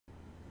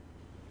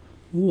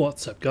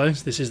What's up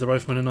guys, this is the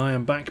Rifleman and I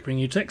am back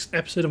bringing you the next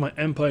episode of my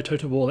Empire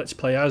Total War Let's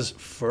Play as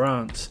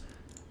France.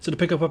 So to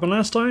pick up on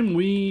last time,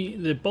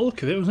 the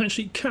bulk of it was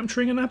actually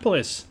capturing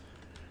Annapolis.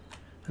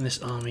 And this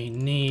army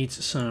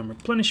needs some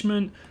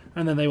replenishment,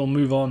 and then they will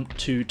move on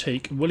to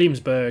take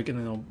Williamsburg, and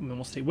then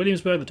once they take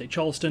Williamsburg, they'll take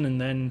Charleston,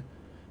 and then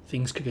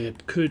things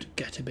could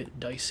get a bit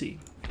dicey.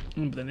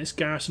 But then this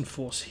garrison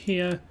force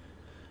here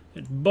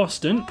at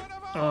Boston,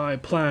 I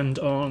planned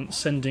on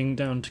sending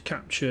down to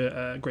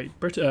capture Great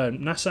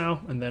Britain, Nassau,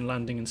 and then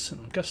landing in St.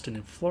 Augustine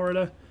in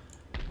Florida.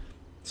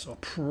 So I'll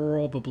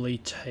probably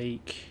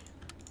take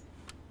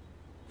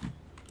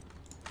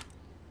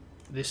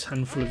this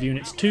handful of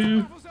units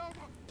too.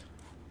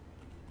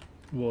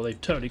 Well, they've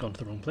totally gone to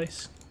the wrong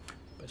place,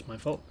 but it's my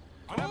fault.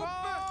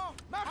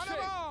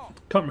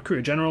 Can't recruit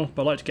a general,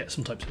 but I like to get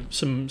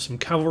some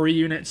cavalry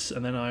units,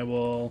 and then I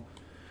will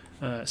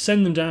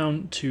send them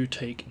down to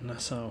take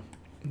Nassau.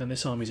 Then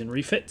this army's in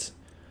refit.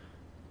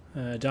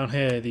 Down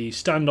here, the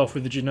standoff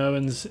with the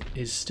Genoans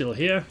is still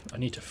here. I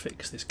need to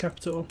fix this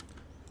capital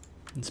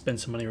and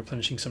spend some money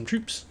replenishing some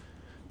troops,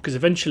 because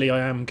eventually I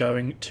am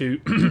going to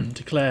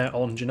declare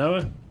on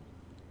Genoa,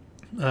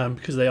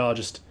 because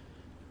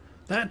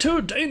they're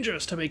too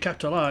dangerous to be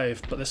kept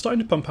alive. But they're starting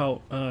to pump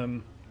out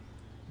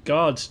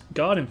guard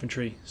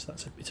infantry, so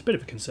it's a bit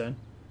of a concern.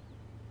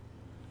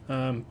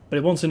 But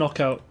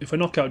if I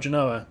knock out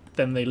Genoa,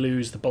 then they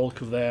lose the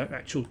bulk of their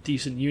actual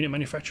decent unit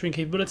manufacturing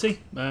capability,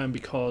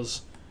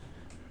 because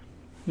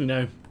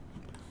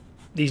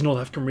these North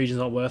African regions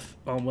aren't worth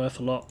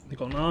a lot. They've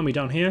got an army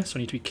down here, so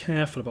I need to be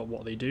careful about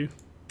what they do.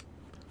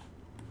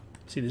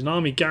 See, there's an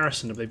army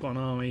garrisoned, but they've got an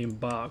army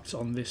embarked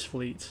on this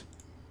fleet.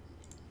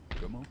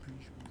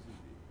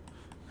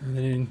 And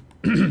then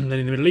in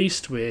the Middle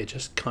East, we're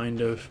just kind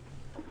of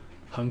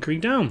hunkering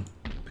down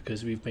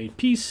because we've made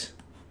peace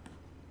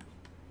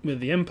with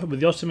the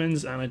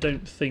Ottomans, and I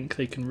don't think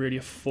they can really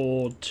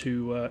afford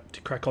to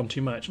crack on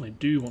too much. And I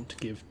do want to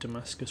give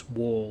Damascus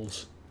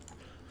walls.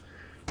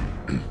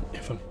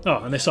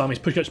 And this army's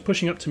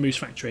pushing up to Moose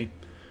Factory.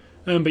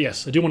 But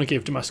yes, I do want to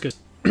give Damascus.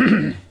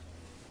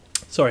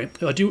 Sorry,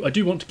 I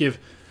do want to give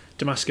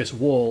Damascus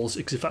walls,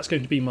 because if that's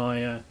going to be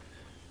my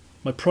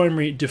my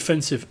primary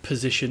defensive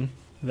position,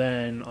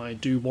 then I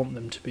do want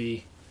them to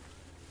be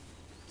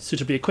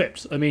suitably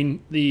equipped. I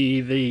mean,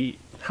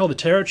 how the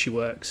territory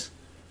works.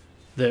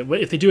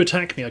 If they do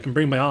attack me, I can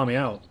bring my army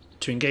out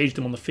to engage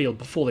them on the field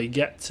before they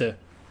get to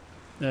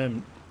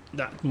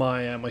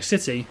my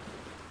city.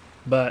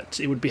 But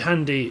it would be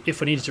handy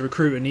if I needed to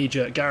recruit a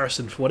knee-jerk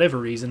garrison for whatever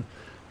reason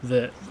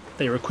that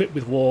they are equipped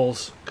with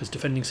walls, because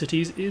defending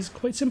cities is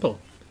quite simple.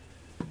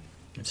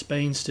 And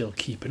Spain's still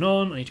keeping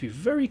on. I need to be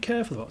very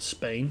careful about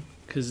Spain,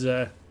 because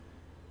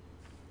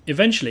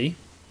eventually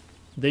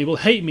they will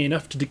hate me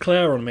enough to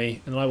declare on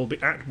me, and I will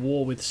be at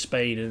war with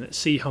Spain, and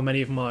see how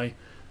many of my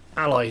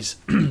allies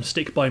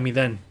stick by me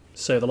then.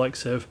 So the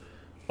likes of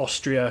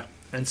Austria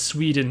and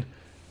Sweden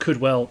could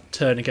well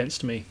turn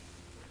against me.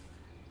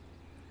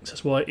 So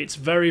that's why it's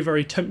very,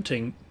 very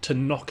tempting to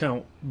knock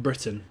out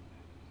Britain,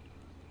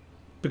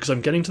 because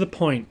I'm getting to the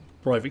point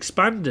where I've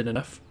expanded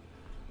enough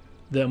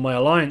that my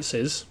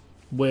alliances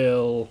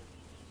will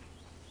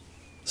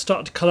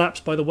start to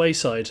collapse by the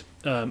wayside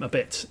a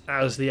bit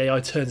as the AI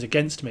turns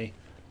against me.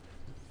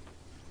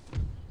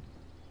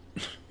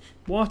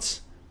 What?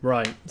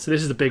 Right, so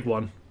this is the big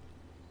one.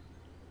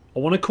 I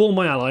want to call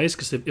my allies,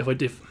 because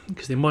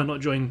because they might not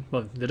join.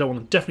 Well, they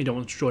definitely don't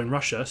want to join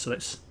Russia. So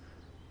let's.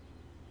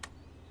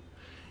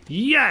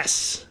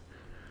 Yes.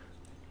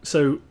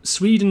 So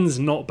Sweden's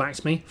not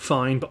backed me,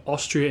 fine, but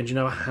Austria and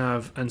Genoa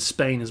have, and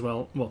Spain as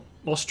well. Well,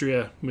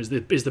 Austria is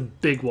the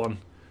big one.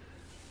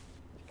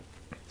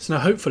 So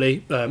now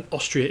hopefully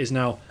Austria is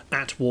now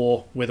at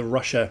war with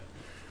Russia,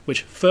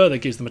 which further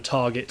gives them a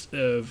target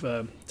of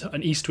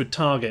an eastward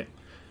target,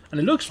 and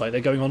it looks like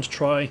they're going on to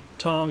try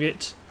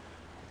target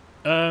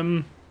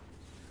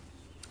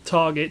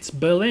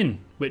Berlin,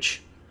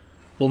 which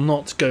will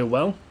not go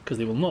well because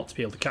they will not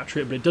be able to capture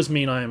it. But it does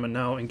mean I am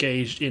now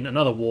engaged in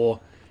another war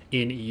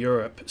in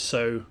Europe.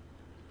 So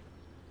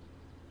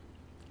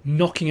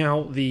knocking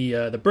out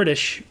the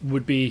British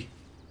would be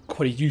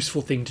quite a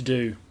useful thing to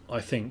do,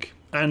 I think.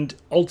 And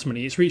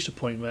ultimately, it's reached a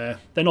point where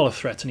they're not a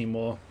threat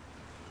anymore,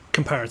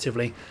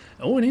 comparatively.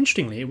 Oh, and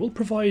interestingly, it will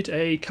provide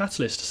a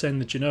catalyst to send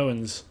the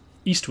Genoans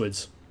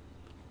eastwards.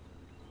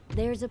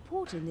 There is a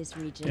port in this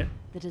region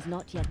that has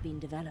not yet been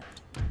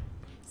developed.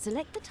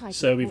 Select the type.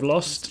 So we've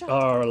lost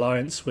our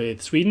alliance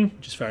with Sweden,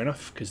 which is fair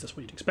enough, because that's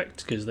what you'd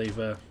expect, because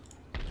they've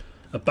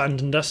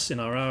abandoned us in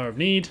our hour of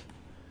need,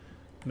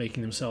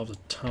 making themselves a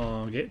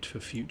target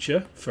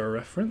for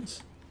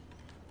reference.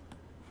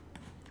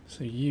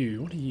 So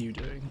what are you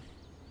doing?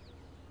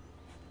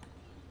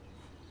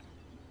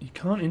 You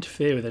can't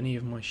interfere with any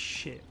of my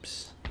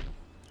ships.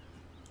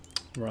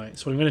 Right,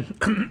 so I'm going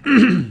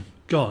to...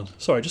 God,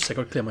 sorry, just a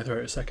second, I'll clear my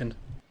throat a second.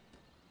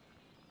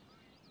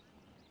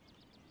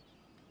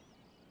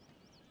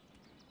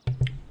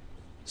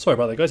 Sorry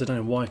about that, guys, I don't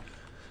know why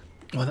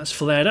that's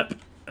flared up.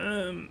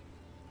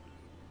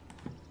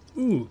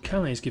 Ooh,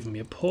 Calais is giving me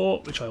a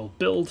port, which I will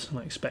build, and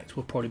I expect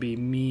will probably be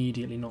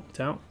immediately knocked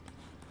out.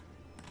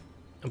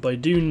 But I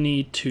do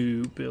need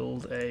to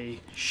build a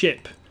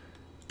ship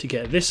to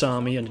get this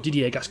army under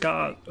Didier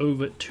Gascard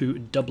over to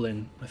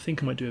Dublin. I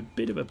think I might do a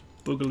bit of a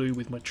boogaloo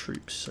with my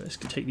troops. So let's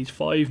take these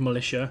 5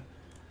 militia,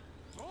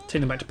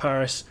 take them back to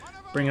Paris,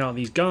 bring out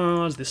these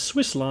guards, this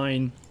Swiss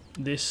line,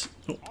 this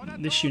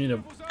unit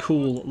of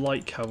cool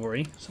light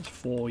cavalry. So that's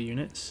 4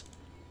 units.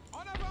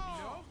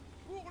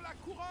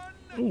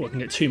 Oh, I can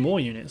get 2 more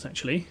units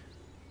actually.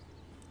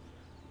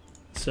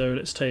 So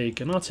let's take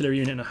an artillery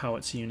unit and a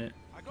howitzer unit.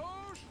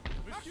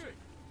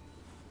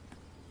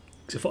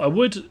 If I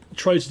would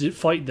try to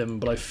fight them,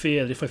 but I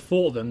fear that if I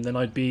fought them, then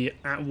I'd be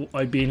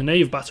in a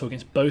naval battle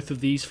against both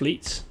of these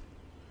fleets,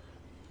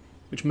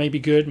 which may be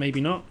good, maybe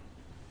not.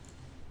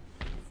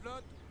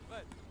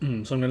 So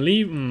I'm going to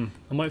leave.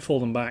 I might fall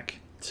them back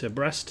to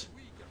Brest.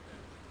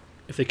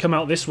 If they come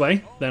out this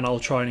way, then I'll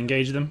try and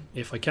engage them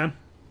if I can.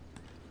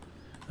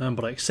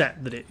 But I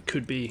accept that it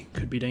could be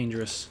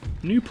dangerous.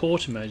 New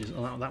port emerges.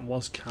 Oh, that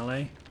was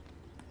Calais.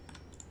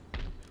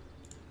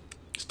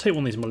 Let's take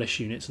one of these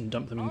militia units and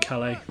dump them in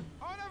Calais.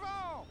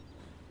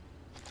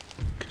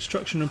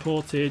 Construction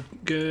reported.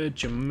 Good.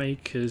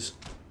 Jamaica is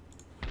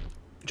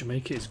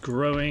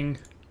growing.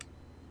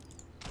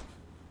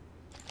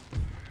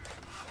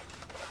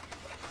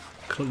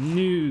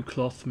 New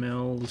cloth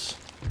mills.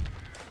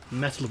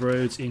 Metal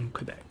roads in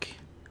Quebec.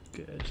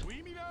 Good.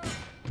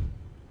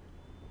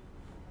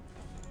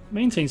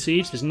 Maintain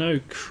siege. There's no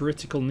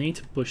critical need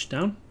to push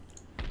down.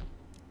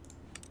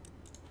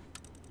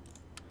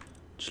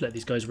 Just let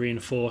these guys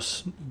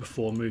reinforce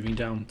before moving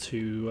down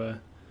to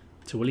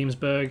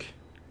Williamsburg.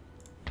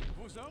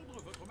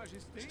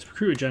 Let's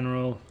recruit a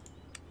general.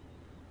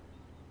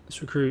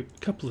 Let's recruit a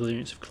couple of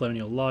units of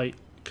colonial light,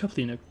 a couple of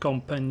units of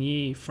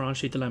Compagnie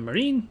Franche de la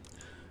Marine,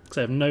 because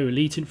I have no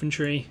elite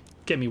infantry.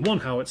 Get me 1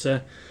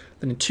 howitzer.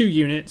 Then in 2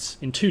 units,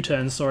 in 2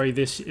 turns, sorry,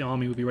 this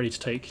army will be ready to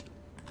take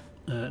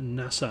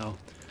Nassau.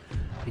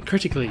 And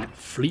critically,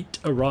 fleet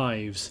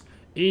arrives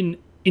in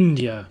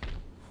India.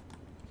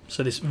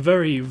 So this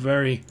very,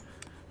 very,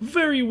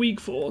 very weak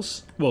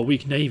force, well,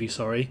 weak navy,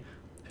 sorry,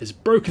 has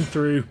broken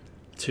through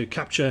to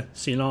capture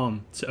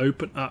Ceylon, to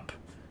open up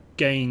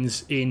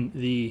gains in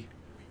the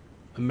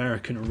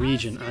American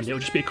region, and it'll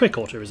just be a quick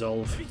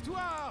auto-resolve.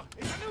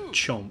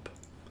 Chomp.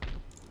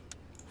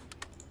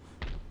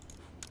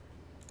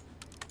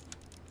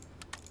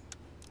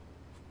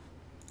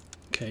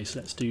 Okay, so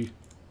let's do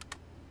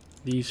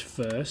these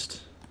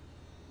first.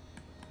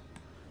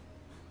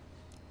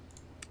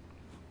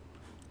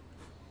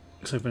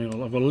 So I've got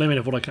a limit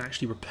of what I can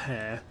actually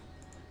repair.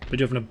 We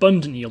do have an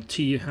abundant yield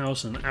tea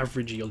house and an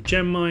average yield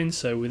gem mine,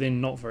 so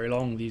within not very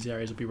long these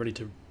areas will be ready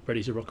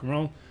to rock and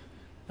roll.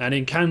 And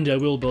in Canada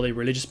we'll build a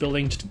religious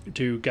building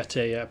to get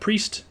a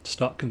priest to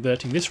start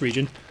converting this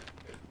region.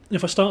 And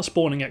if I start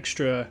spawning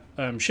extra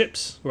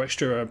ships or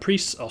extra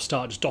priests, I'll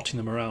start just dotting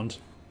them around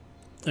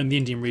the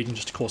Indian region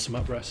just to cause some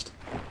unrest.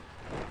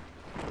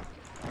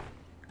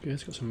 Good,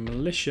 it's got some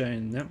militia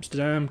in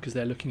Amsterdam because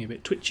they're looking a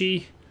bit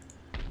twitchy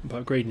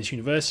about upgrading this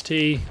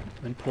university.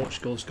 And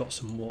Portugal's got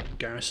some more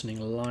garrisoning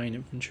line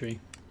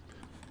infantry.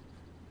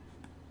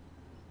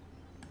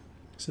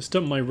 So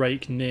stump my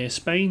rake near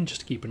Spain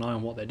just to keep an eye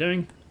on what they're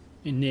doing.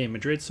 Near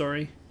Madrid,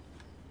 sorry.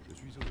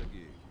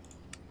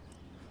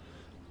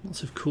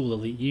 Lots of cool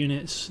elite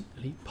units,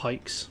 elite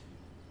pikes.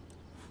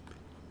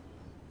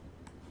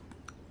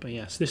 But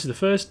yes, this is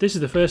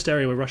the first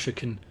area where Russia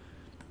can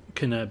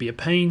be a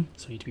pain,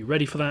 so I need to be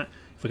ready for that.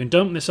 If I can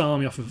dump this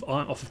army off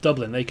of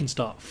Dublin, they can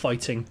start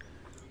fighting.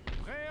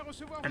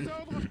 And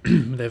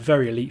they're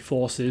very elite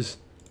forces.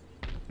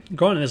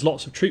 Granted, there's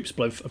lots of troops,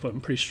 but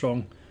I'm pretty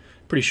sure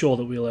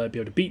that we'll be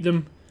able to beat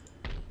them.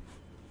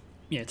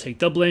 Yeah, take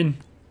Dublin,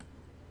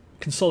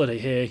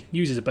 consolidate here,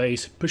 use as a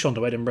base, push on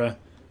to Edinburgh.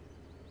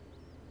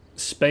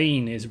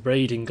 Spain is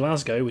raiding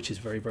Glasgow, which is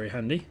very, very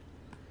handy.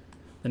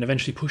 Then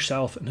eventually push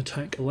south and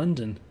attack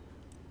London.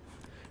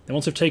 Then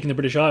once I've taken the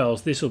British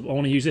Isles, I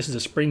want to use this as a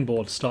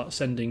springboard to start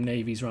sending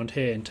navies around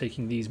here and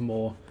taking these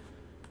more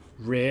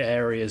rear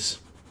areas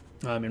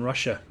in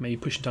Russia. Maybe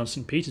pushing down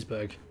St.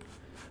 Petersburg.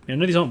 I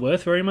know these aren't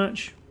worth very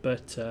much,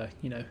 but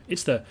you know,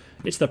 it's the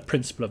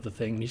principle of the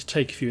thing. You need to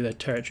take a few of their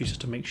territories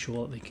just to make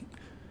sure that they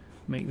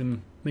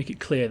can make it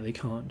clear that they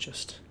can't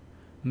just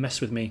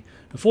mess with me.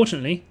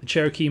 Unfortunately, the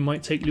Cherokee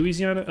might take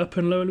Louisiana, Upper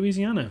and Lower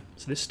Louisiana.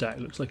 So this stack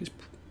looks like it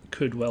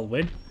could well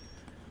win.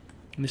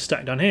 And this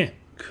stack down here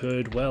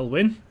could well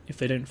win if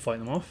they don't fight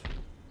them off.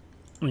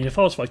 I mean, if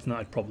I was fighting that,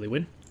 I'd probably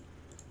win.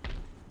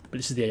 But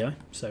this is the AI,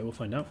 so we'll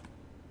find out.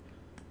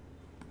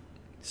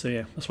 So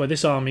yeah, that's why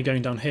this army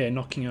going down here,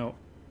 knocking out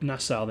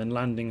Nassau, then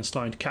landing and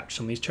starting to capture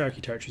some of these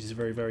Cherokee territories is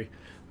very, very,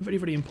 very,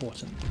 very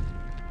important.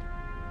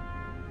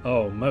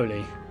 Oh,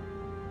 moly.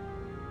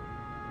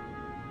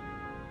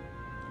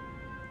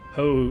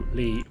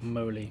 Holy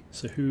moly.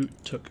 So who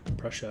took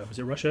Prussia? Was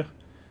it Russia?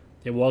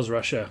 It was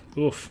Russia.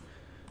 Oof.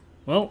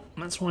 Well,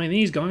 that's why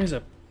these guys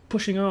are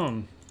pushing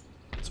on.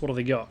 So what have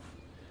they got?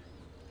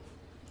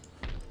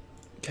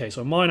 Okay,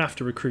 so I might have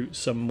to recruit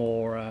some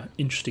more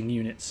interesting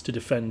units to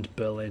defend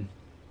Berlin.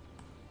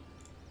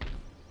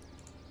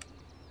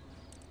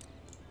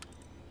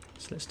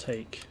 So let's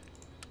take...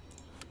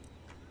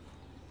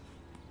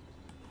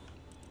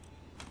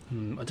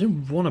 I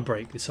don't want to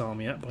break this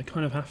army up, but I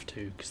kind of have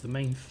to, because the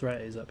main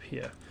threat is up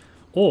here.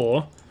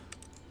 Or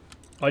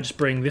I just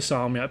bring this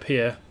army up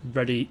here,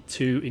 ready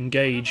to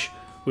engage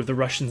with the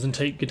Russians and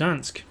take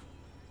Gdansk.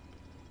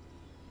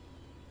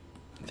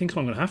 I think that's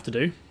what I'm going to have to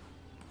do.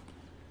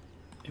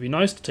 It'd be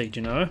nice to take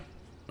Genoa,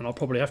 and I'll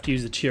probably have to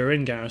use the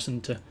Turin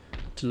garrison to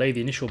lay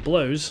the initial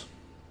blows.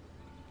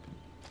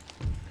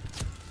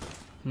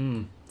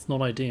 It's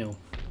not ideal.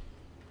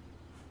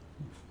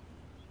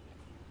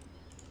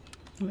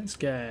 Let's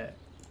get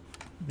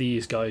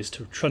these guys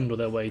to trundle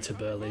their way to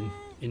Berlin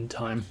in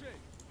time.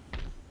 I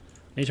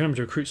need to remember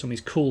to recruit some of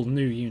these cool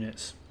new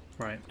units.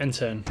 Right, end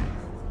turn.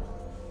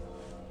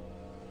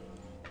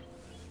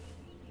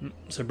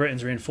 So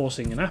Britain's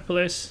reinforcing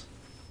Annapolis,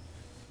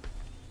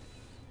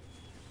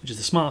 which is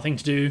the smart thing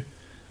to do.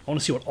 I want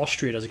to see what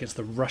Austria does against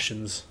the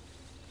Russians,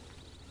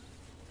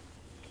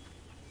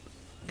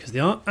 because they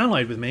are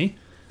allied with me.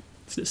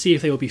 So let's see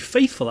if they will be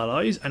faithful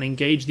allies and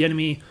engage the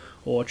enemy,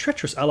 or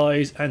treacherous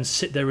allies and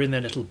sit there in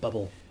their little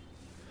bubble.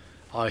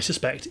 I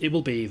suspect it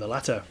will be the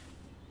latter.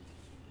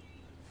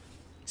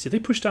 See, if they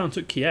push down and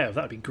took Kiev,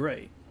 that'd be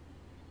great.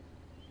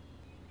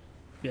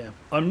 Yeah,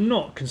 I'm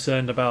not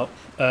concerned about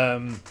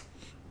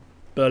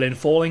Berlin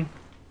falling,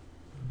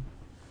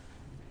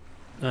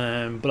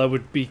 but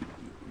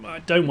I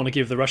don't want to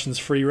give the Russians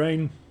free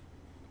rein,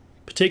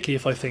 particularly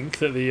if I think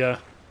that the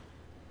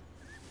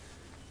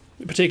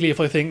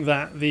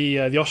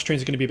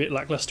Austrians are going to be a bit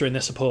lackluster in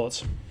their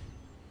support.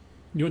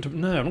 You want to?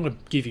 No, I'm not going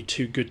to give you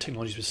 2 good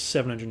technologies with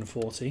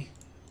 740.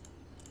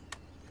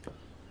 I'm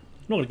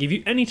not going to give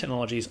you any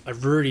technologies. I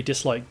really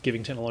dislike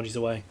giving technologies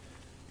away.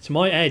 It's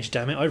my edge,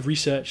 damn it. I've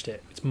researched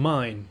it. It's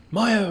mine.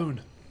 My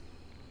own.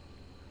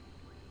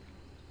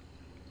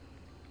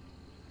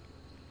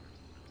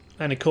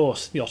 And of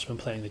course, the Ottoman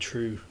playing the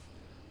true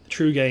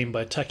game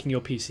by attacking your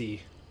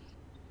PC.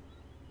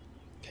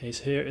 Okay,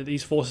 so here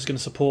these forces going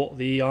to support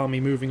the army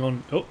moving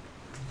on. Oh.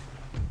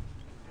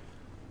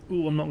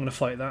 Ooh, I'm not going to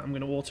fight that. I'm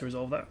going to auto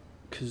resolve that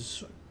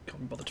because I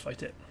can't be bothered to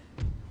fight it.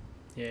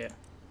 Yeah.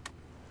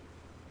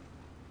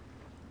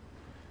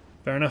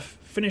 Fair enough.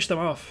 Finish them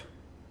off.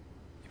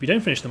 If you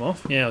don't finish them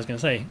off, yeah, I was going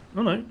to say,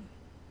 oh no,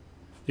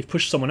 they've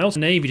pushed someone else.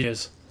 Navy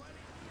does,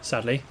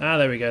 sadly. Ah,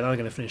 there we go. Now they're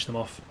going to finish them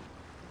off.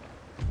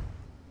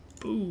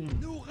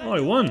 Boom. Oh, I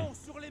won.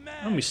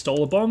 And we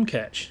stole a bomb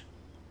catch.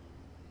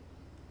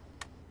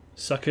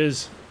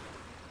 Suckers.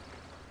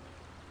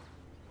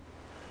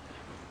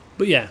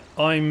 But yeah,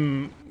 oh,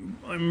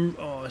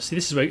 see,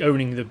 this is where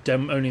owning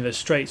the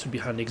straits would be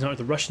handy, because now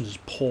the Russians are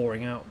just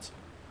pouring out.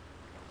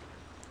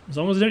 As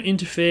long as they don't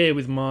interfere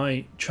with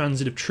my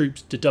transit of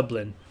troops to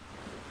Dublin,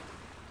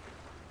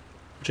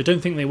 which I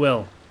don't think they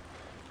will.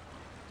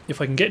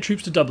 If I can get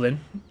troops to Dublin,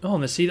 oh,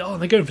 and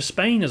they're going for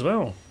Spain as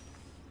well.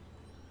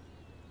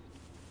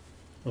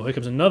 Oh, here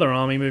comes another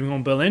army moving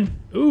on Berlin.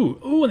 Ooh,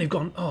 and they've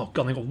got, oh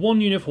god, they've got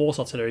 1 unit of horse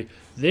artillery.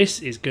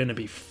 This is going to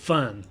be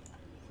fun.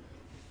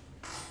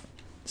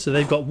 So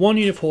they've got 1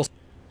 unit of horse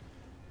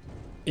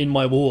in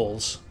my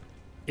walls.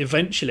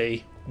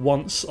 Eventually,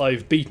 once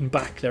I've beaten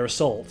back their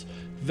assault,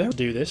 they'll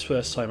do this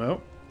first time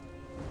out.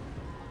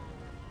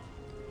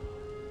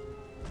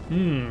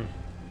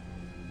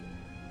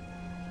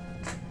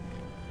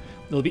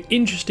 It'll be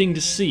interesting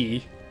to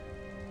see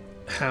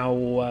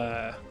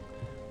how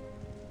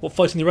what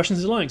fighting the Russians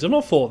is like. 'Cause I've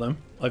not fought them.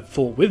 I've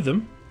fought with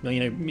them.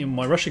 You know,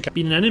 my Russian have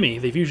been an enemy.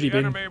 They've usually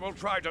been. The enemy will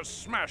try to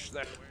smash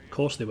them. Of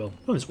course they will.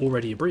 Oh, there's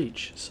already a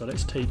breach. So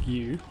let's take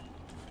you.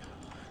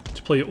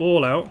 Deploy it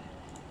all out.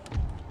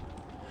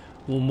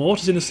 Well,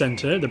 mortars in the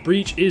centre. The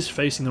breach is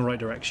facing the right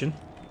direction.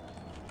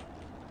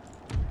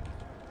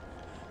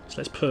 So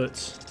let's put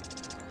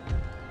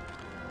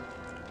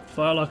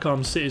Firelock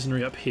armed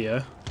citizenry up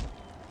here,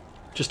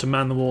 just to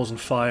man the walls and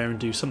fire and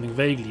do something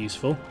vaguely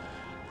useful.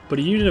 But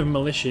a unit of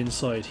militia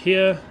inside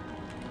here.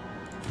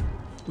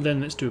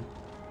 Then let's do a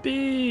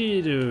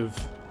bit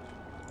of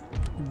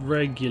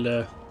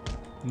regular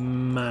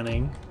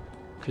manning,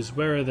 because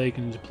where are they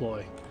going to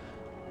deploy?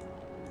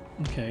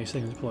 Okay, so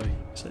they can deploy.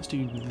 So let's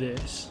do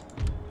this.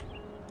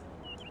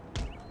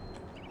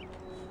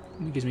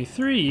 It gives me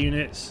 3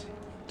 units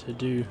to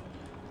do.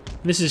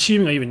 And this is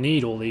assuming I even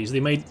need all these. They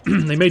may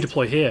they may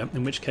deploy here,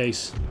 in which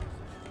case,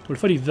 well,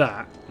 if I do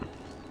that.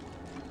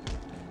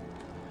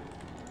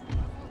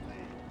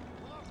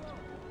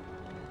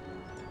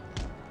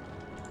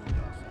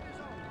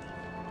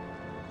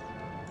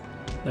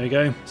 There we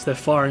go. So their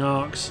firing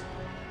arcs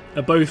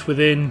are both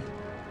within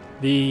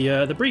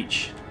the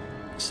breach.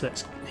 So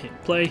let's hit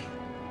play.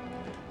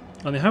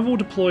 And they have all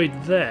deployed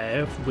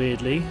there,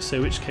 weirdly. So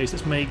in which case,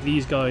 let's make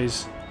these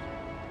guys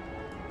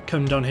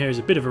come down here as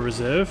a bit of a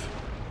reserve.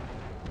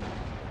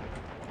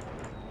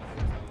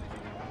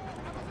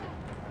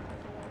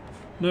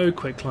 No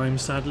quick climb,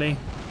 sadly.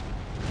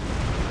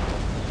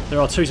 Their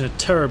artillery's in a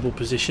terrible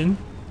position.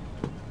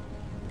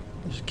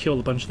 Just killed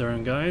a bunch of their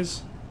own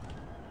guys.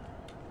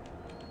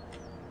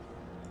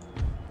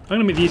 I'm going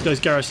to make these guys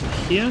garrison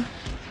here.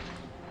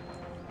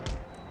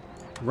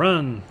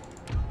 Run!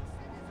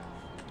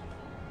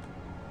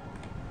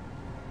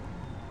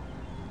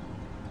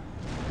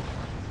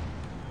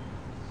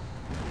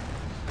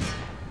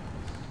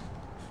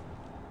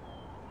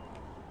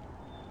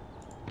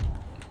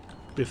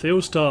 But if they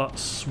all start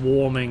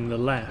swarming the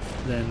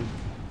left, then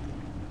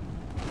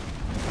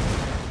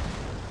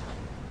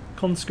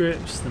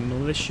conscripts, the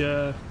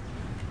militia.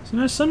 So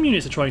now some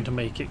units are trying to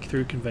make it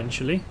through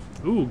conventionally.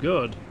 Ooh,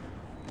 good.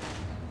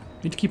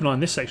 Need to keep an eye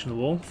on this section of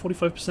the wall.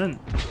 45%.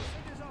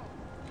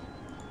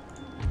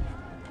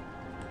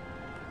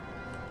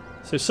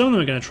 So some of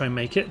them are going to try and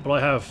make it, but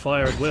I have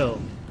fire at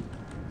will.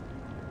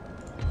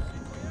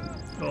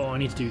 Oh, I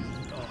need to do...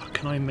 Oh,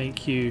 can I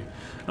make you...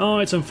 Oh,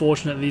 it's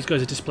unfortunate that these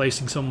guys are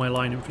displacing some of my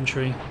line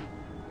infantry.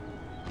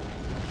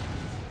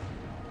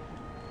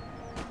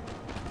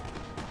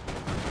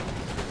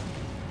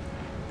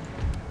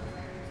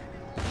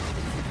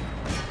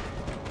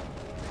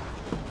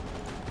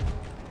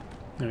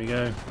 There we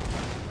go.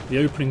 The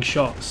opening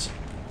shots.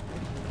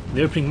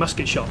 The opening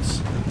musket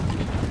shots.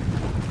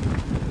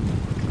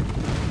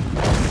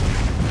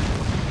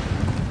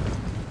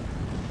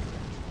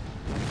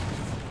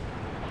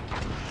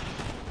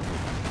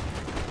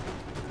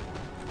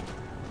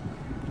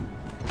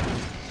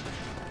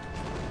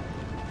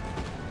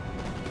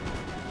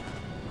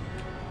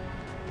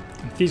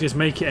 If these guys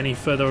make it any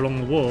further along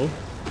the wall,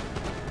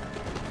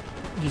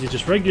 these are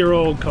just regular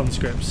old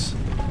conscripts.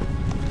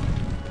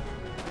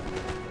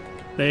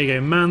 There you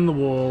go, man the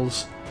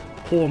walls,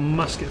 pour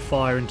musket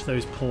fire into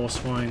those poor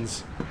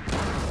swines.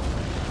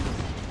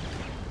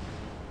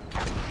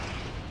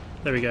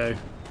 There we go.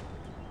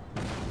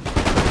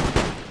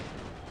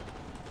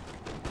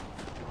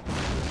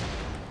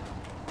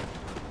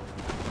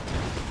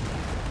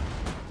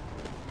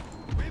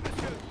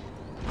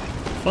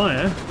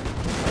 Fire?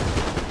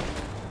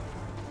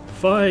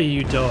 Fire,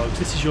 you dogs,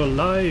 this is your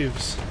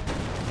lives.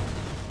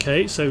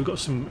 Okay, so we've got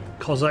some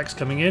Cossacks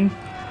coming in.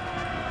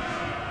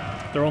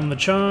 They're on the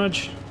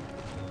charge.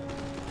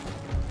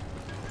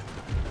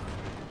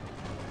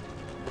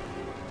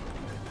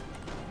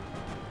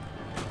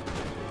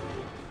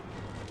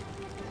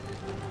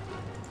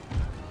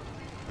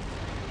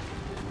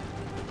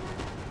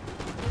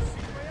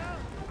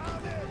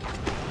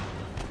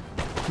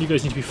 You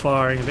guys need to be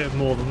firing a bit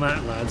more than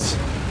that, lads.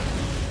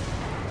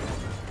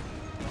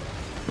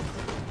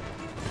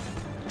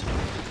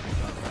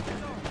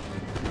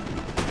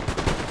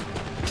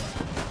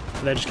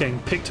 They're just getting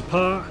picked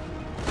apart.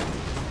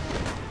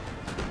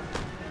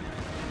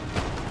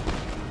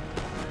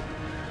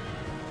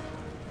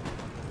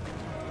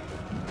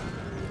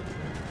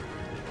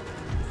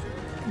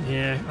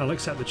 Yeah, I'll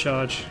accept the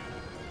charge.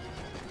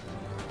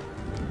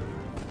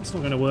 It's not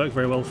going to work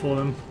very well for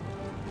them.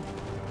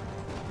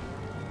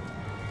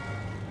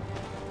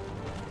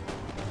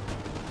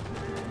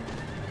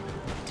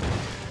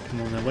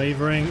 Come on, they're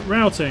wavering.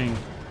 Routing!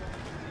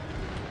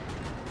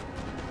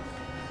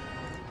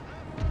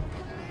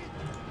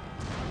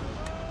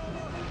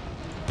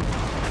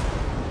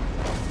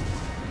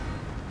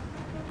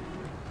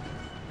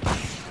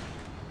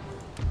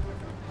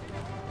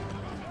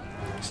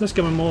 So let's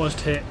go and more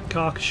just hit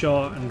carcass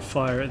shot and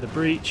fire at the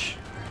breach.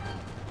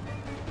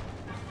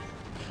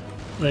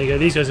 There you go,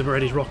 these guys are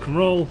ready to rock and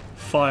roll.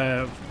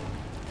 Fire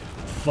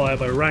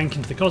by rank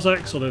into the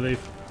Cossacks, although they've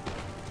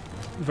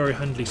very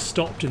handily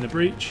stopped in the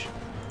breach.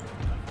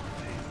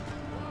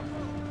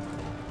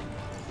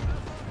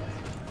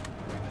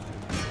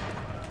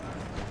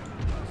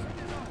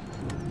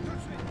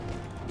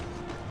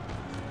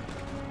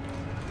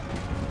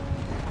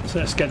 So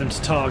let's get them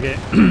to target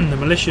the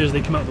militia as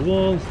they come out the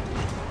wall.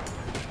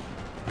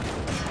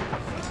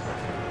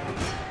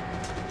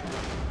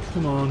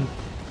 Come on.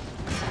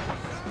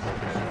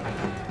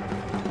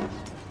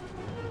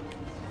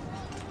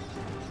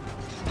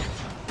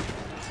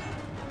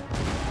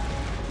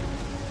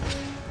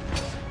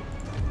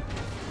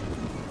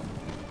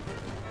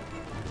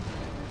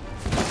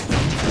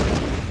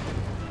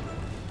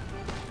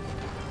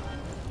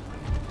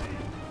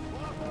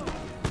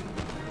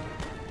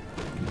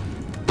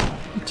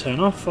 Turn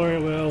off fire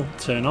at will,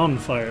 turn on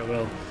fire at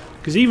will.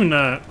 Because even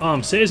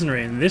armed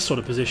citizenry in this sort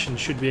of position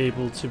should be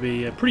able to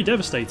be pretty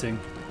devastating.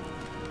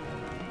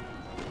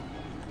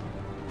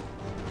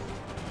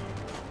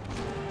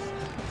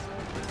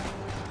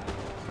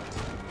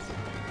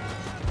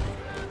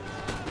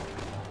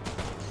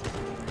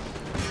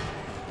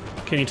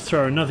 Okay, need to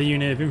throw another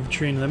unit of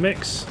infantry into the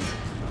mix.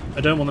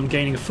 I don't want them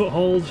gaining a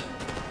foothold.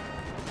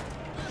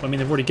 I mean,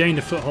 they've already gained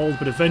a foothold,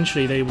 but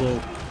eventually they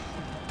will...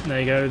 There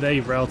you go,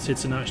 they've routed,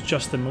 so now it's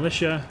just the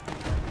militia.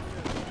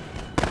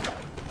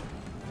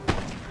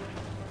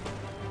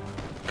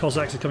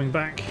 Cossacks are coming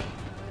back.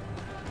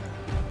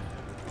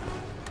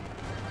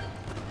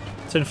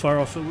 Turn fire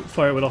at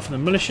will off in the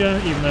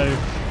militia, even though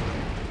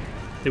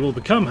they will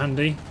become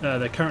handy.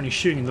 They're currently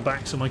shooting in the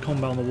backs of my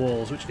combat on the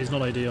walls, which is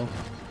not ideal.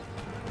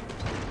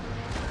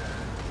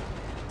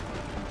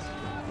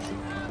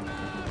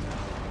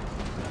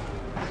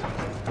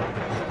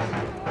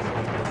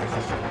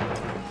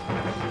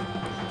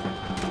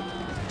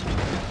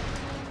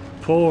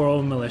 Poor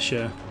old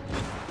militia.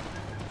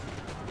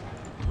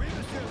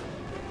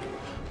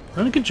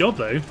 Done a good job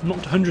though.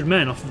 Knocked 100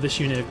 men off of this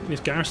unit, this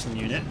garrison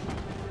unit.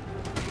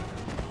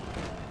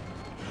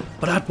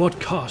 But at what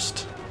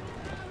cost?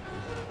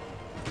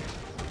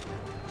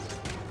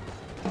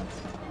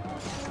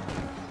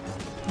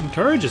 And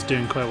courage is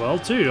doing quite well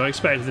too. I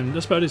expected them.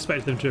 Just about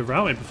expected them to have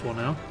routed before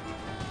now.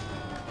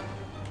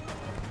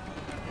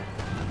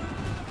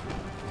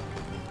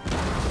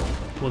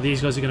 Well,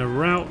 these guys are going to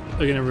rout.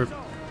 They're going to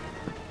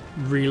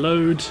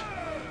reload.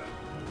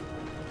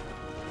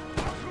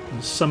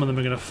 And some of them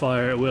are going to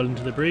fire at will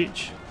into the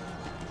breach.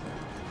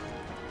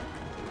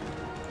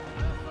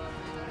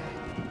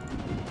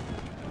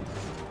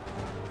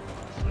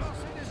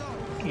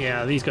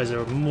 Yeah, these guys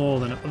are more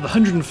than... The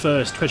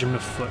 101st Regiment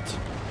of Foot.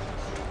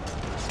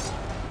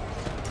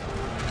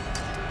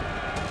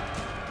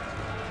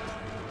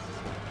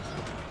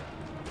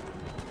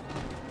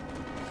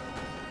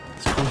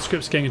 So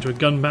conscripts getting into a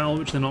gun battle,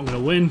 which they're not going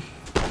to win.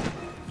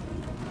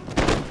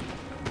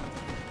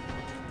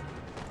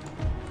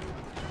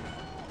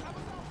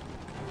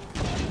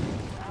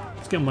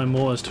 Let's get my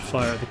mortars to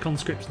fire at the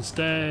conscripts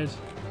instead.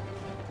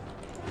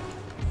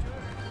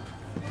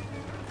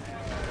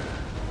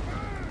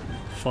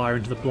 Fire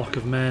into the block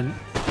of men.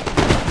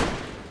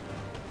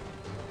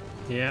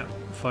 Yeah,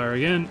 fire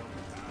again.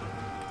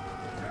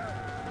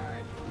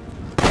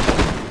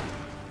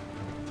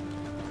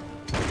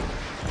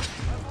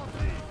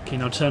 Okay,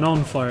 now turn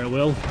on fire at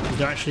will.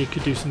 It actually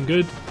could do some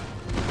good.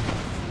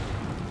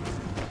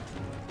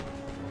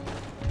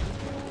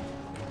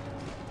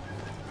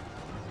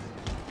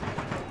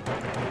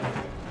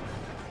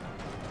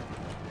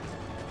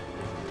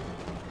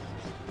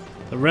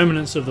 The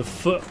remnants of the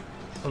foot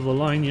of the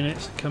line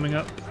units coming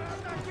up.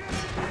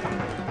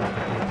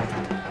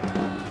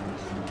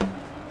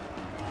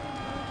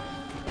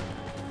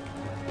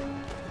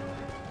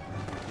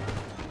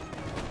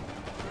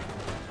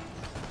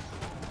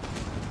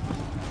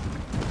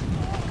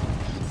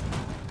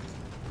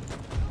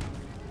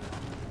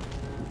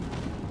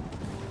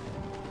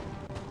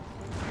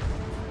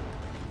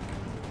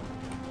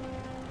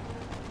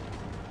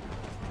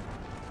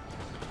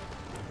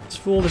 Let's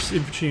fall this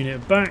infantry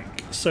unit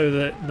back, so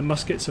that the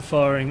muskets are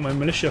firing, my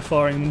militia are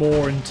firing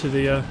more into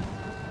the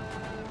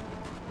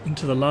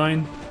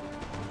line.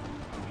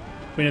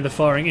 We know they're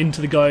firing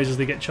into the guys as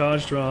they get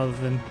charged, rather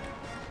than,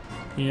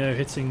 you know,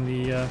 hitting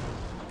the. Are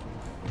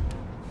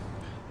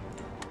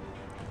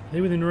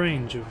they within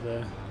range of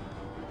the?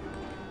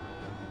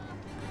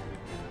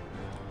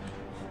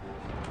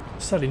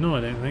 Sadly, no,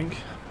 I don't think.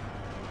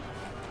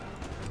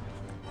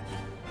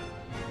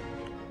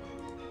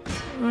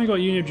 I got a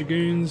unit of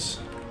dragoons.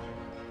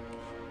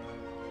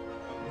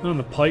 And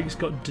the pikes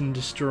got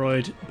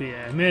destroyed, but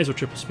yeah, may as well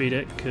triple speed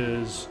it,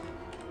 because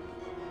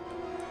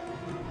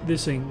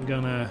this ain't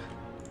gonna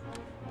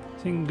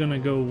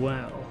go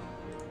well.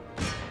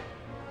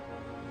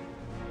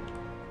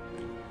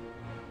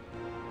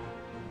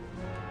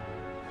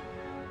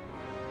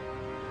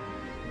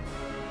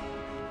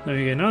 There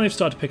we go, now they've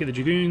started to pick at the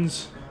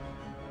dragoons,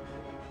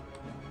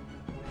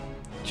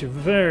 which have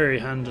very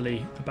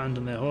handily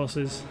abandoned their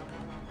horses.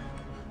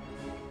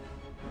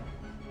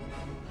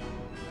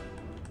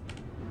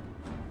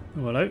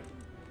 Oh, hello.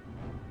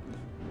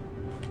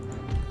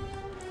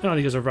 Oh,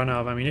 these guys have run out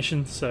of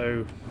ammunition,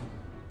 so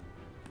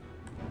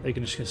they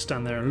can just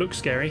stand there and look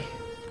scary.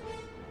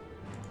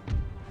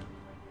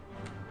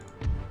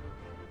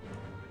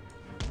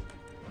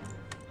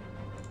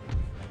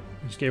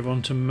 Just get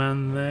everyone to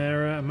man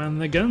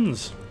their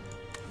guns.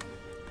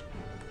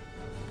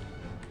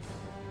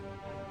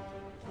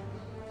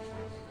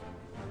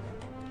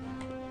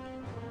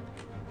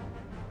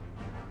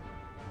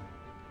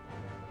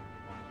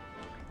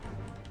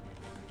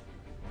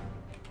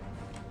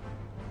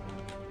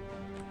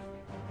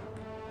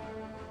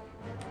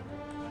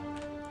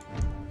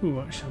 Ooh,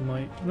 actually I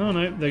might... No,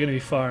 they're going to be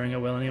firing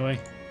at will anyway.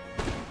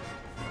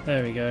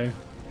 There we go.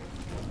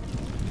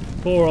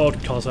 Poor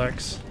old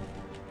Cossacks.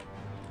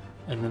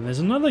 And then there's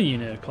another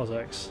unit of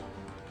Cossacks.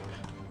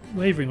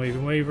 Wavering,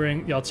 wavering,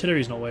 wavering. The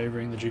artillery's not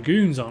wavering. The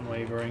dragoons aren't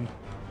wavering.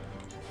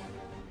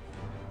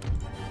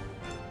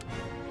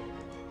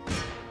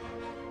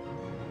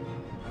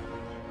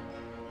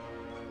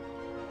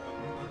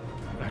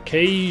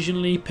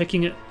 Occasionally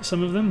picking at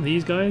some of them,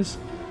 these guys.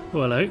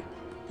 Oh, hello.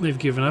 They've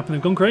given up and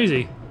they've gone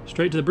crazy.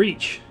 Straight to the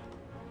breach.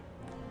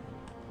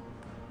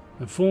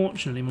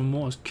 Unfortunately, my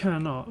mortars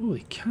cannot. Oh,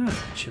 they can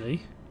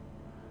actually.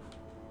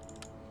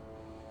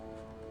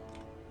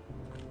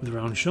 With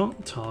round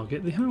shot,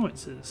 target the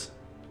howitzers.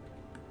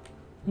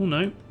 Oh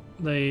no,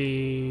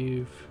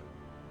 they've.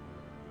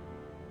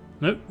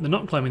 Nope, they're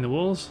not climbing the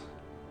walls.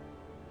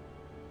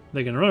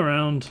 They're going to run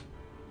around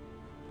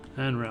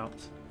and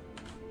rout.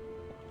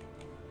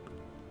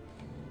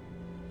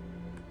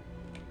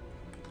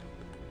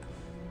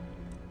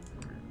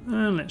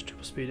 And let's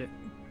triple speed it,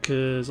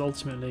 because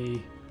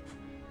ultimately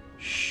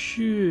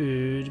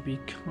should be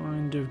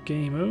kind of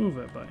game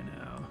over by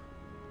now.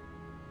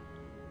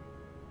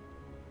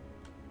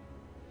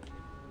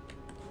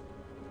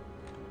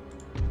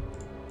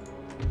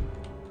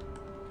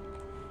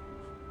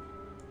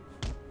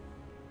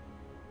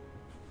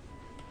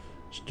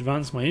 Should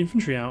advance my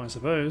infantry out, I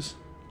suppose.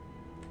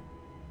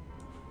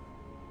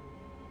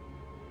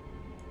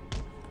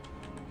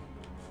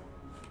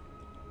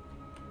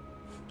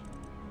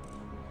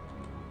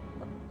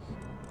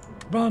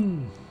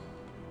 Run!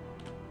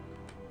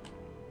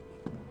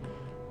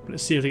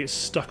 Let's see if they get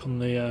stuck on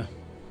the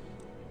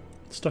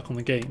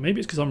gate. Maybe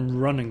it's because I'm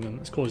running them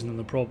that's causing them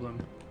the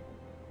problem.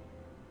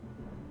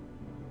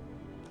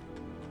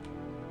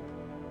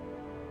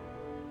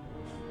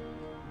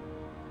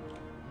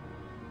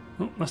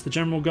 Oh, that's the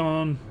general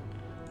gone,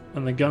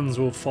 and the guns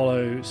will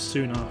follow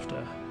soon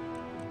after.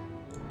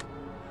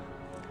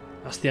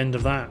 That's the end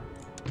of that.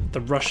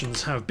 The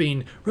Russians have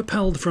been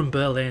repelled from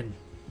Berlin.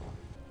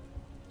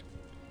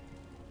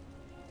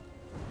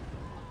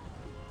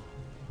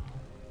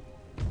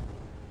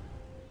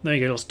 There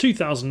you go, lost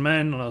 2,000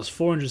 men and I lost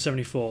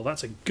 474.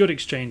 That's a good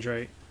exchange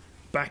rate.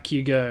 Back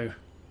you go.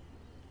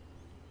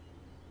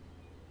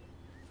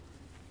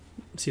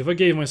 See, if I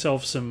gave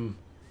myself some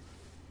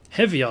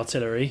heavy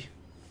artillery,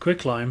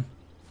 quicklime,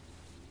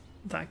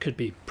 that could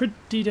be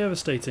pretty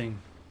devastating.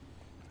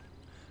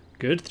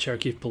 Good, the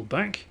Cherokee have pulled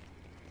back.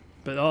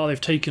 But they've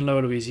taken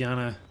Lower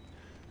Louisiana.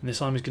 And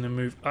this army's going to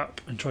move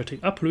up and try to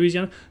take up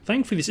Louisiana.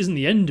 Thankfully, this isn't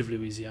the end of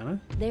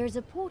Louisiana. There is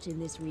a port in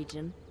this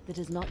region that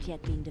has not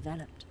yet been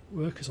developed.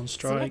 Workers on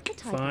strike. Select the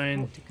type Fine.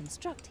 of port to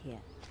construct here.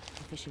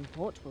 A fishing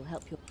port will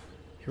help you.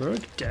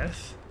 Heroic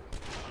death.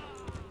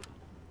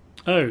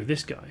 Oh,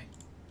 this guy.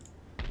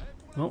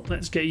 Well,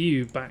 let's get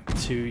you back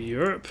to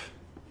Europe,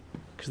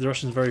 because the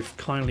Russians very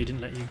kindly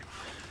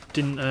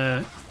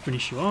didn't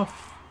finish you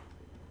off.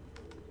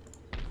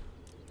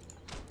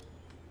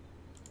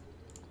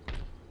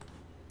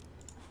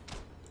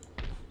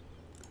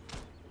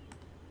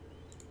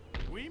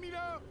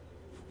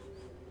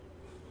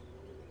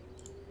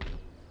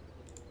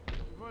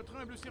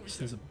 So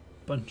there's a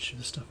bunch of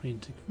the stuff we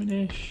need to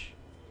finish.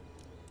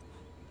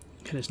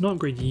 Okay, let's not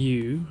upgrade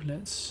you.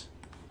 Let's.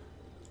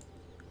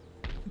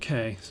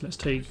 Okay, so let's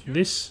take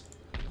this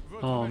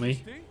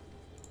army,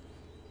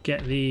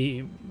 get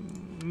the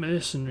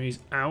mercenaries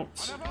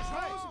out,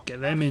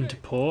 get them into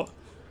port,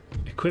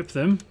 equip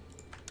them,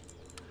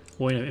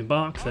 or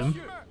embark them.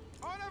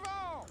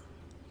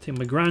 Take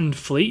my grand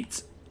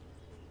fleet,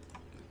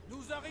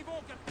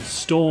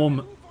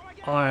 storm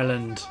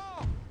Ireland.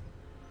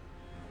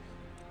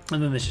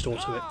 And then this just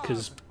auto it,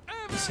 because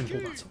it's simple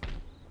matter.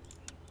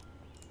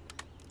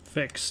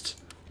 Fixed.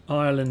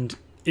 Ireland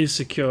is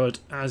secured,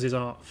 as is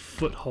our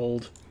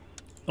foothold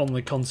on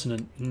the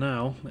continent.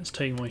 Now, let's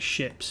take my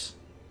ships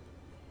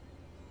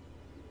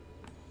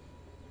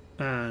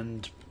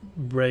and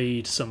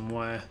raid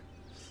somewhere.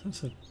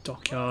 That's a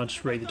dockyard.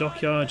 Just raid the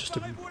dockyard just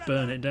to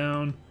burn it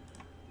down.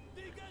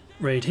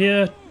 Raid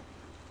here.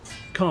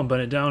 Can't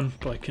burn it down,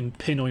 but I can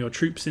pin all your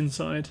troops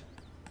inside.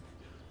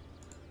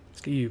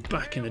 Let's get you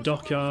back in the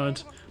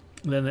dockyard.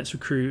 And then let's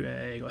recruit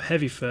a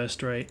heavy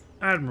first rate,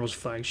 Admiral's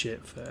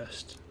flagship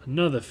first,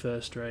 another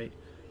first rate,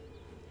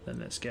 then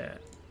let's get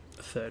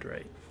a third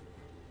rate.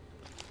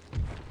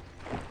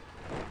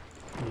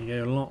 There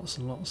you go, lots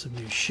and lots of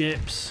new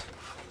ships.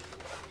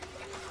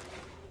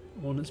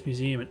 Ordnance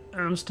Museum in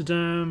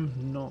Amsterdam,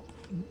 not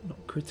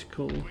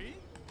critical.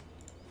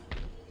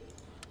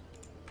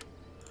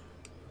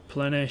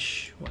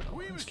 Replenish,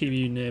 well, let's keep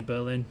you near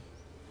Berlin.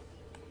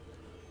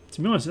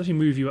 To be honest, let's actually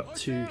move you up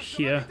to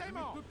here.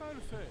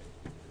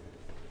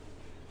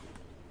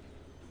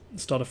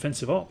 Start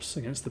offensive ops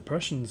against the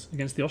Prussians,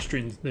 against the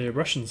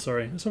Russians,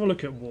 sorry. Let's have a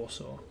look at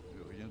Warsaw.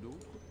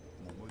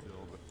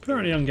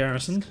 Currently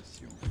ungarrisoned.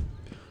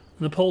 And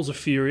the Poles are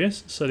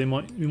furious, so we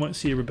might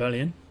see a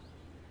rebellion.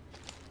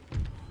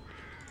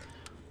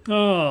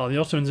 Oh, the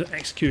Ottomans have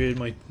executed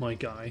my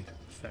guy.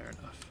 Fair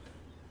enough.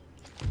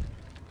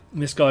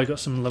 And this guy got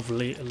some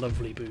lovely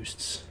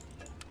boosts.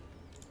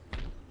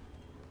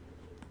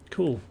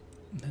 Cool.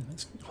 And then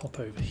let's hop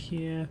over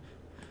here.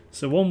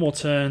 So one more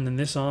turn, then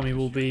this army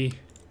will be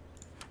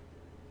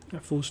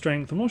at full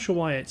strength. I'm not sure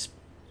why it's,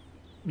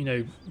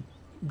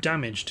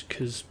 damaged,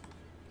 because,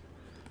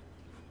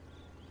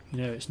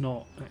 it's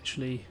not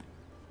actually...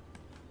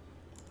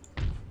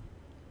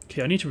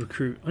 Okay, I need to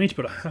recruit. I need to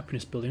put a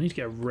happiness building. I need to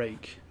get a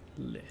rake.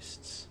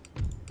 Lists.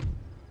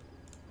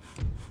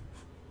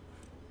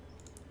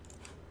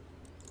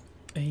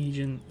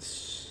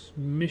 Agents,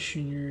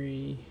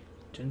 missionary,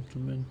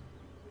 gentlemen.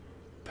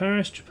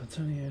 Paris,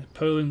 Gibraltar,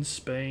 Poland,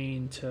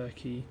 Spain,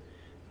 Turkey,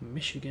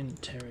 Michigan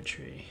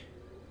Territory.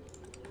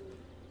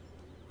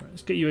 Right,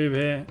 let's get you over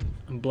here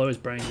and blow his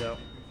brains out.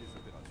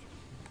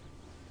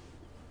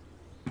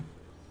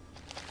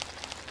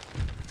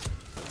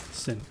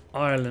 Listen,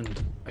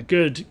 Ireland, a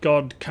good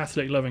God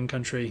Catholic loving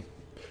country.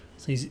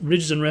 So he's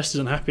rigid and rested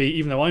and happy,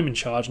 even though I'm in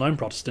charge and I'm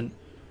Protestant.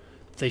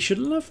 They should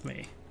love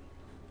me.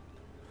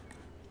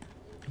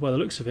 By the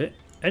looks of it,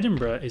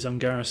 Edinburgh is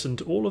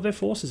ungarrisoned. All of their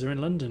forces are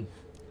in London.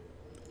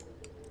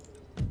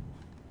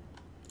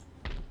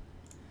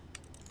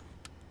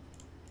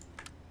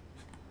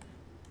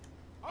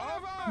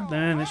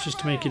 Then it's just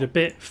to make it a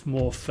bit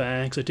more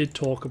fair, because I did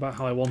talk about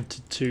how I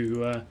wanted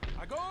to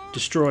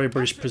destroy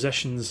British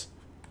possessions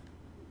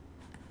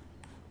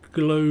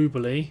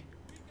globally.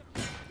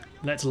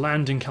 Let's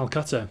land in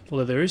Calcutta.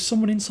 Although there is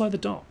someone inside the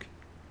dock.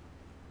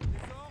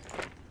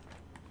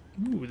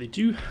 Ooh, they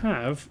do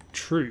have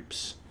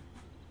troops.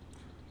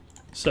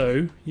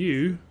 So,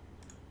 you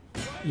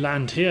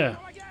land here.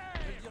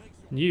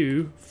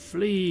 You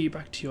flee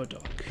back to your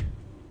dock.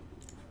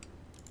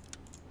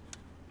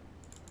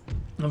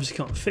 Obviously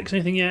can't fix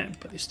anything yet,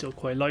 but they still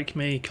quite like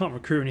me. Can't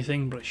recruit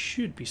anything, but I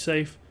should be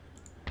safe.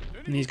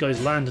 And these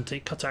guys land and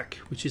take Cuttack,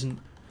 which isn't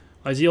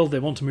ideal. They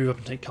want to move up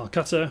and take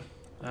Calcutta.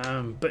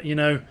 But you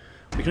know,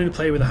 we can only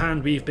play with the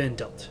hand we've been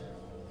dealt.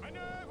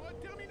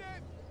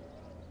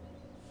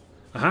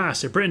 Aha,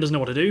 so Britain doesn't know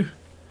what to do.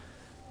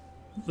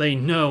 They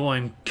know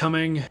I'm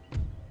coming.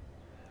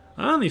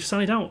 And they've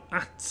sallied out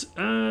at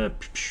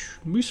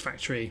Moose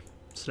Factory.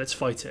 So let's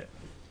fight it.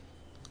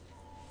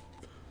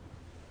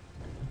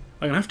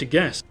 I'm going to have to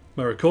guess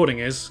my recording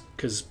is,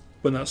 because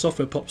when that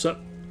software pops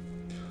up,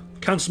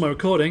 cancel my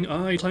recording,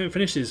 time it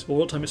finishes, or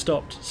what time it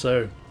stopped.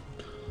 So,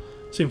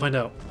 soon find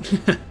out.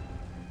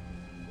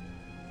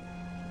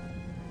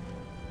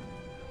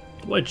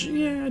 Well,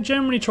 yeah, I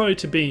generally try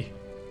to be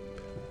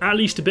at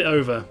least a bit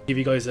over. Give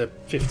you guys a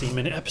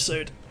 15-minute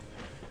episode.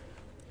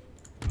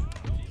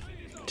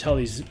 Tell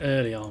these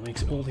early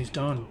armies, all these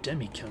darn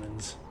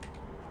demi-cannons.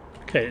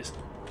 Okay, let's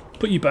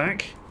put you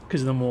back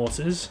because of the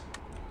mortars.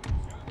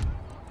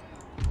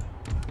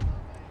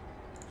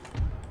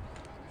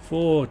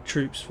 4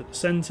 troops for the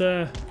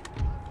centre.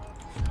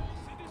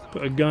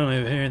 Put a gun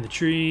over here in the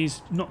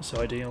trees. Not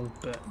so ideal,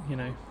 but you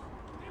know.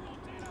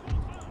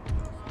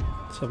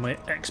 So my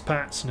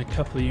expats and a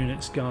couple of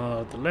units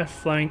guard the left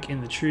flank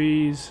in the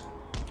trees.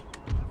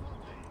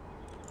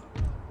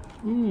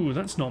 Ooh,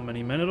 that's not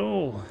many men at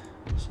all.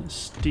 So let's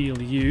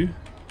steal you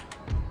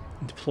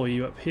and deploy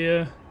you up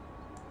here.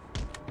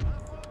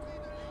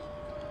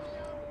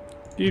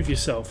 Give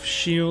yourself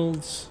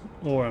shields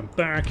or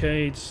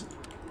barricades.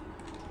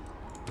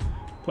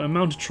 Put a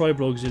mounted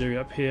tribal auxiliary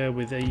up here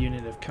with a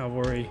unit of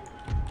cavalry.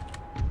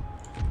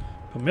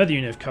 Put my other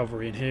unit of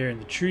cavalry in here in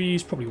the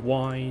trees, probably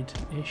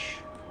wide-ish.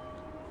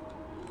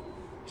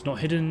 He's not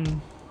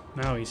hidden.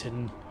 Now he's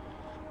hidden.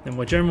 Then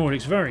my general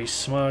looks very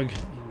smug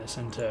in the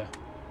centre.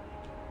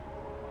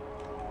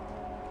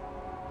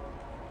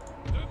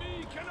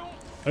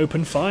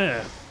 Open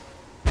fire.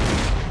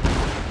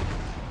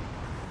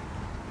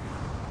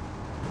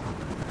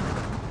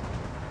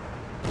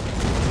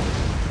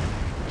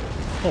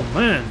 Oh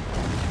man.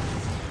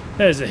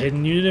 There's a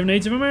hidden unit of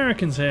Native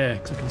Americans here,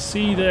 because I can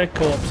see their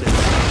corpses.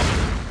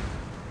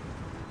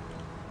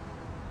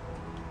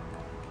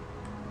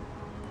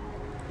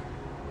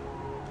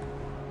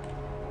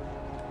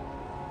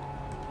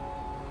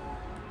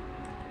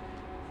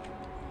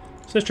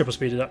 So let's triple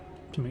speed it up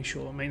to make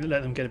sure.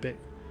 Let them get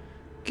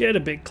a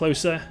bit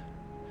closer.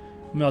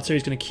 My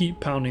artillery's going to keep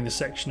pounding the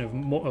section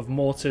of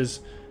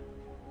mortars.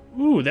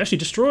 Ooh, they actually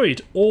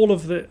destroyed all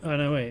of the... Oh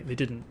no, wait, they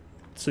didn't.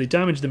 So they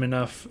damaged them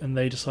enough, and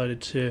they decided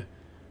to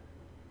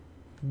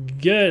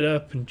get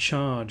up and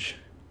charge.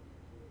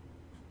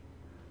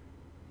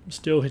 I'm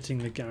still hitting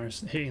the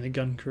garrison, hitting the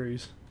gun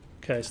crews.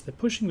 Okay, so they're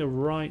pushing the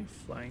right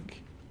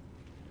flank.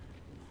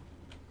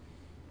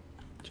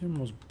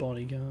 General's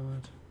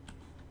bodyguard.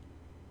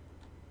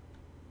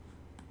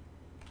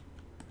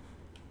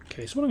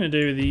 Okay, so what I'm going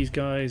to do with these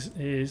guys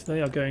is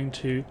they are going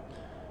to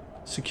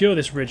secure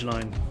this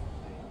ridgeline.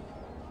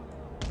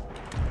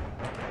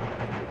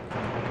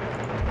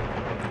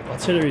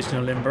 Artillery's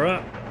going to limber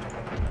up.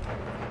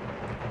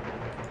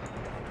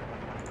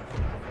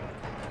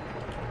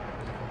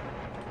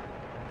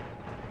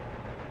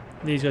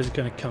 These guys are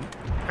going to come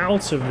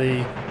out of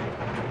the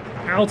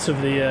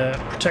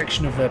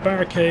protection of their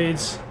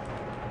barricades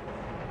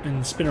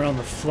and spin around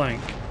the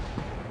flank.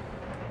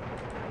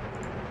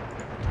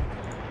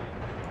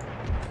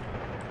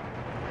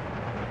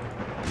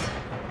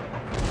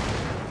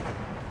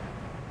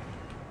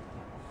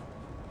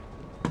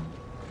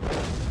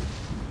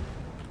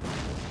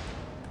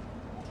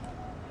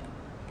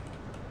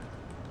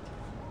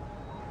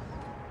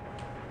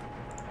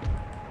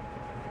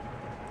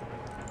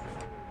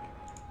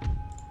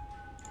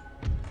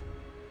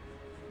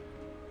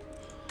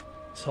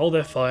 Let's hold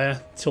their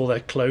fire till they're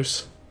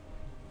close.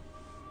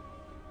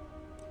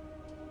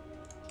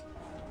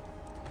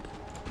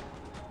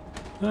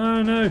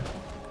 Oh no!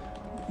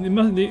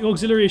 The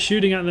auxiliary is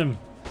shooting at them,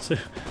 so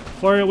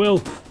fire at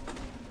will.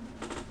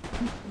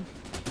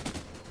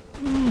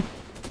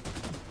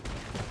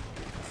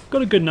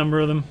 Got a good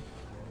number of them.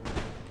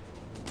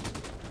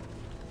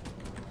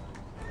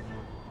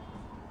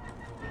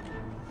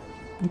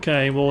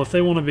 Okay, well if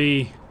they want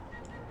to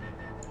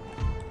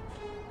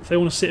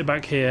sit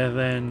back here,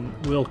 then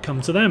we'll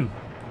come to them.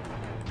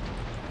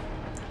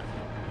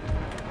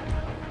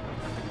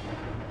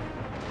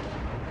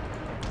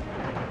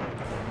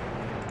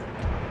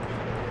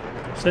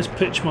 So let's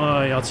pitch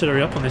my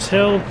artillery up on this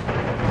hill.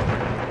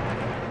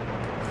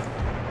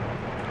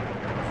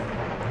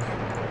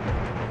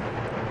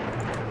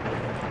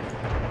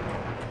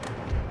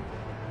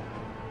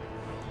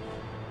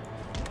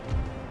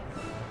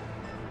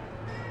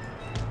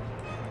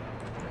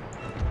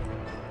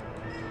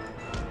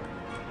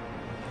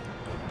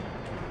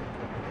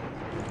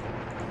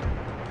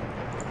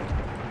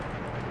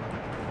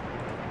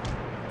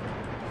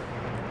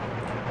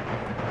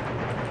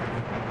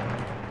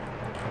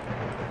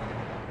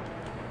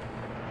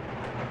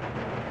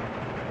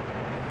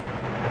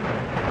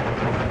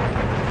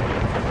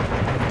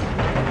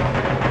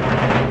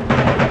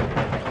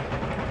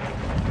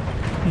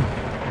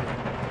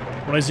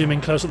 When I zoom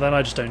in close like that,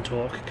 I just don't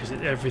talk because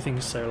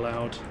everything's so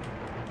loud.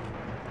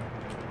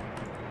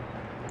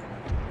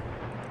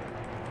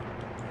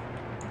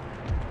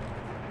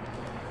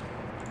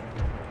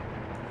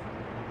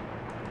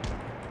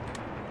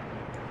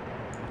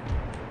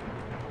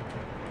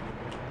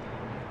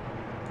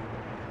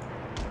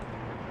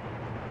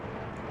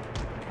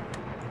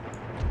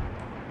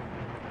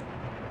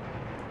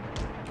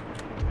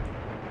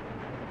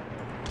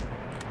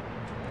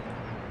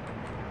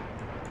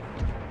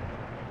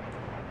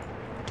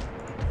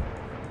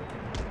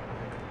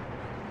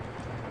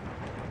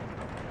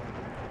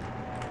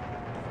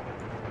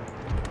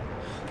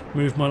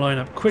 Move my line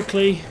up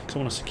quickly because I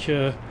want to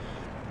secure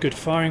good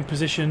firing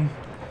position.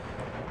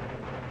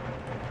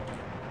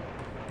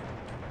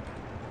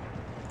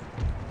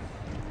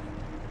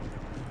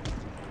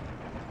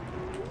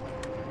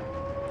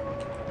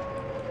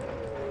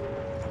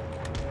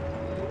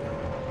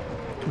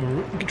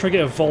 Try to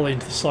get a volley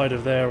into the side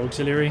of their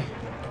auxiliary.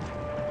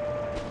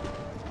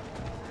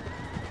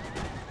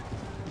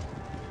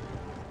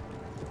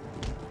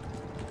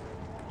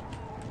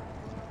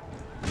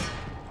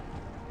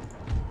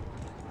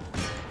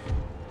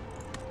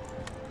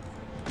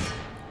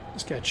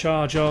 Get a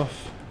charge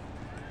off.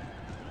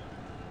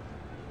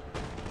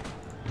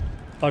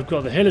 I've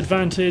got the hill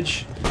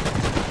advantage.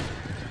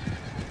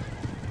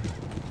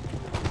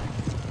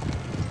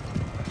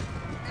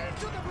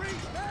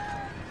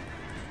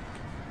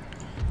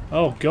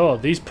 Oh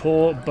god, these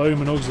poor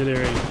bowman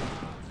auxiliary.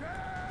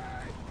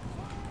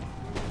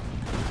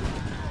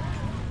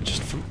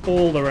 Just from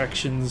all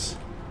directions.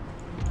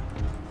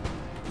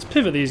 Let's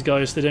pivot these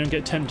guys so they don't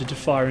get tempted to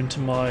fire into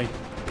my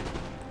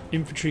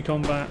infantry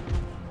combat.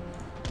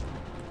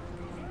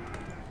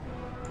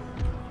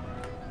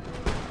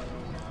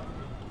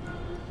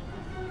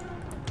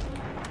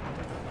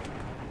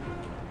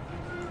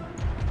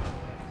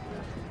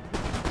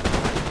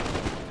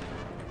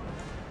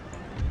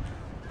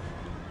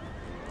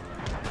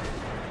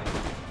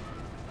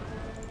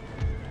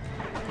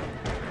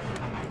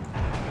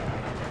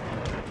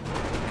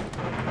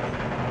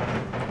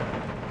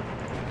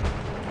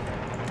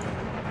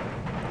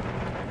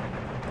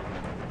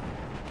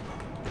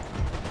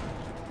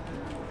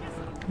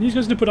 These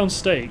guys going to put on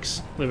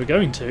stakes. They were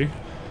going to.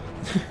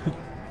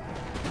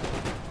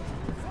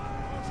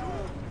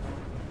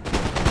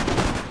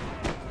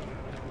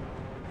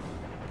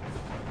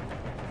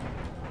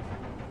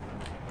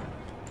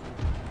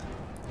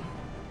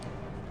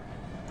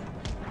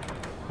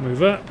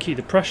 Move up, keep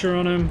the pressure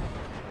on them.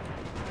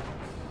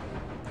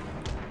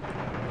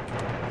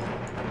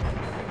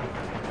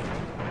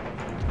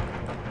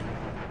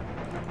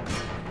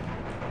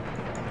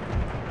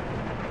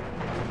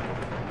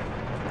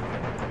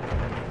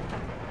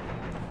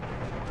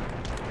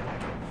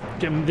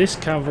 Get this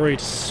cavalry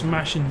to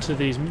smash into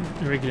these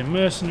irregular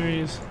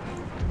mercenaries.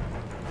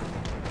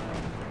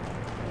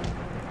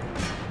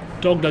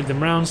 Dogleg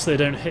them around so they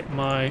don't hit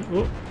my.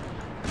 Whoop.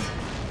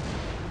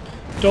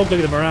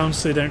 Dogleg them around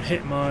so they don't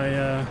hit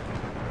my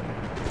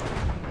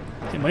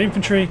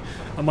infantry.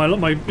 And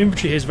my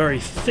infantry here is very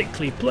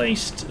thickly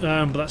placed,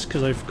 but that's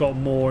because I've got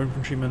more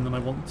infantrymen than I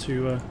want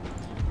to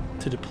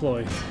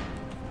deploy.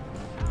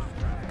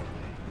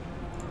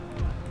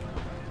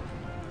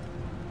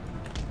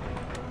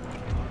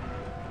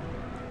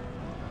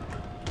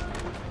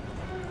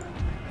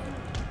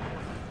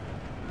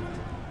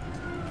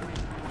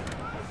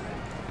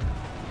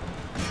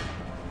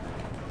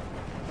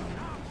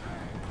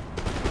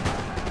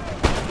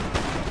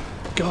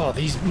 God,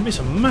 it's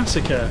a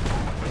massacre.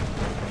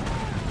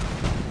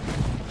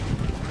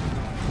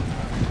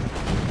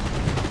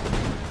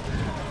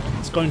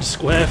 It's going to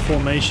square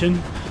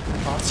formation.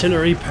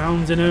 Artillery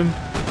pounding them.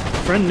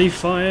 Friendly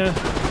fire.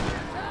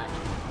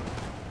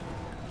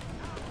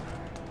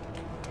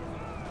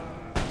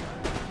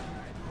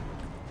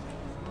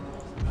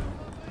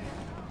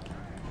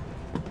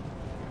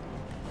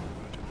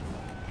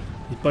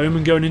 The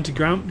bowmen going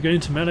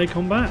into melee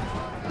combat.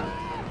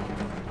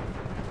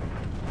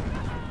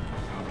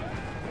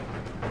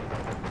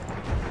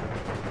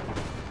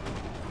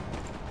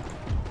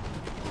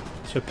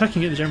 So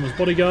pecking at the general's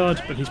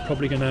bodyguard, but he's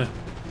probably gonna,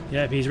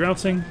 yeah, he's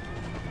routing.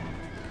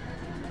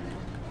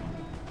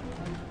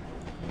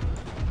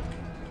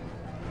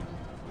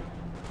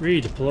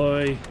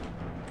 Redeploy.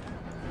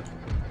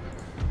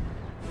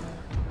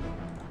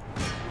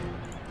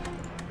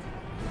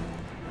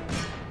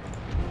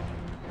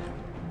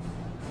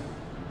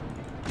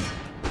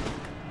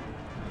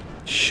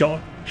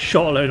 Shot a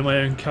load of my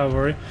own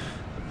cavalry.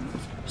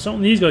 So I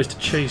want these guys to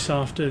chase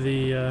after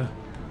the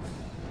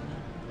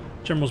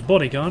general's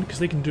bodyguard because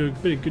they can do a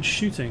bit of good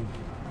shooting.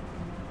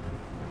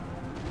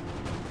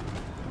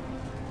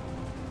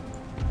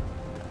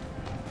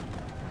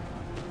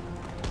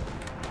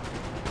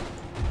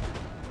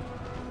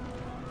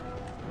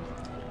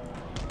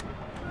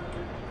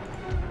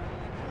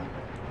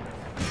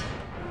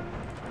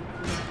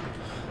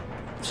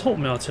 Let's halt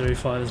my artillery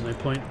fire, there's no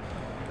point.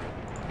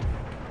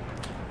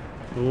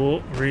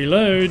 Oh,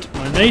 reload!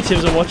 My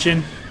natives are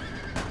watching.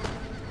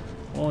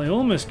 Well, they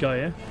almost got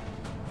you.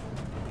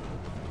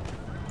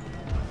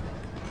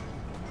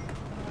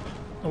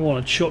 I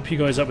want to chop you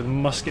guys up with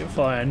musket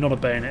fire, not a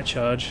bayonet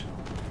charge.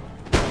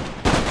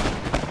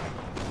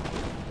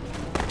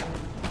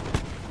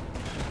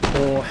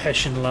 Or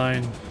Hessian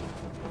line.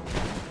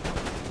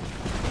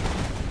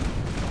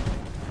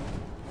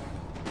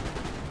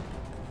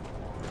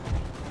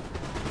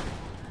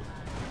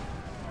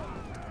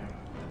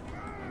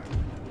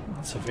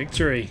 That's a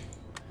victory.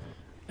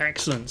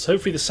 Excellent. So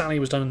hopefully the sally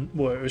was done.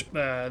 Well, it was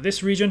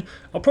this region.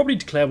 I'll probably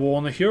declare war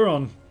on the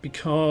Huron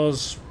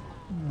because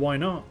why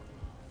not?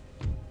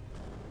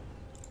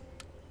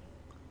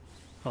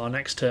 Oh,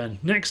 next turn.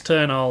 Next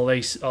turn,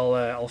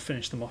 I'll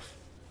finish them off.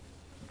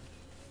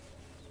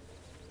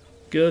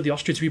 Good. The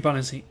Austrians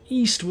rebalancing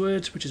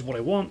eastward, which is what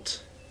I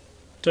want.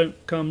 Don't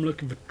come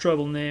looking for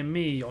trouble near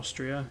me,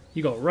 Austria.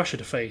 You got Russia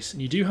to face,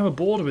 and you do have a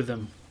border with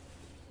them.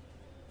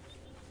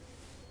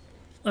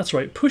 That's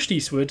right, pushed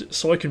eastward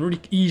so I can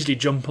really easily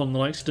jump on the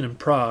likes of in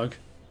Prague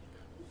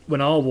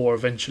when our war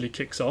eventually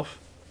kicks off.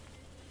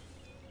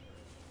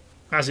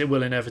 As it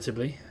will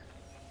inevitably.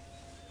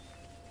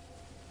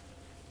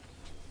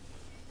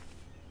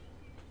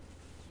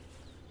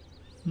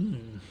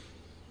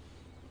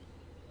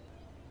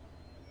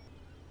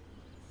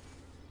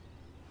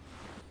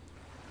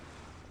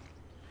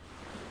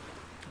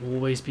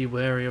 Always be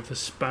wary of the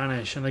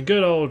Spanish and the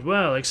good old,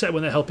 well, except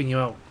when they're helping you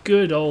out,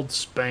 good old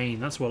Spain,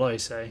 that's what I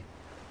say.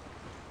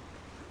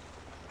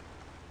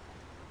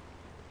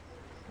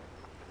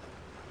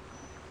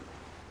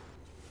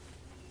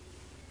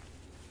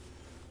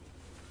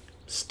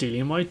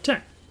 Stealing my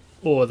tech.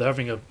 Or they're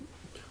having a... I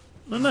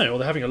don't know, or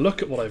they're having a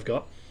look at what I've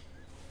got.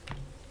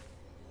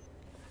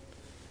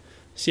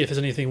 See if there's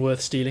anything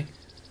worth stealing.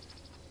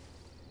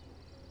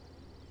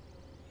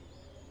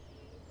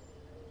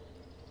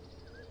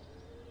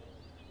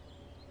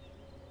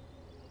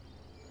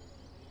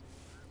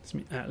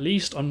 At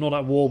least I'm not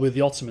at war with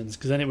the Ottomans,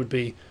 because then it would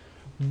be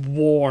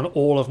war on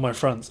all of my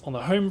fronts. On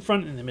the home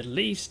front in the Middle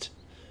East.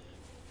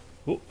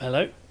 Oh,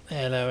 hello.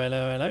 Hello,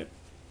 hello, hello.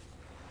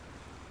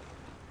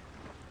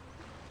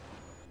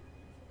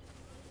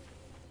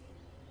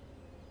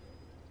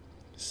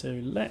 So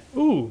let...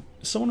 Ooh,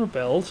 someone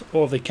rebelled,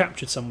 or have they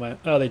captured somewhere?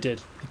 Oh, they did.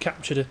 They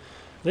captured a... Are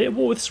they at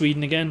war with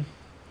Sweden again?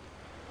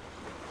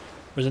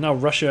 Or is it now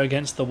Russia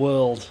against the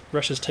world?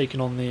 Russia's taken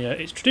on the...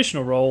 its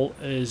traditional role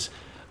as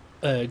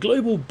a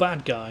global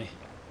bad guy.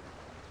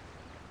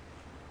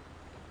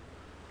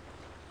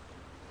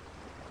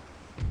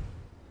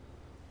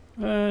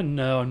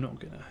 No, I'm not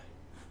gonna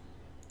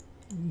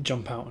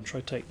jump out and try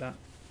to take that.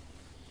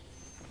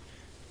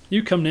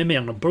 You come near me,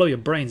 I'm gonna blow your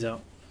brains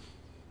out.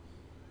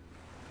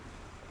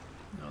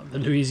 Oh, the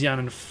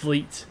Louisianan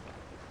fleet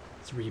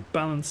is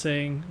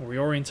rebalancing or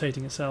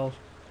reorientating itself.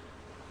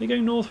 Are they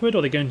going northward or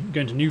are they going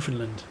to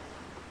Newfoundland?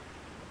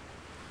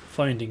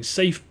 Finding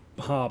safe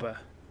harbour.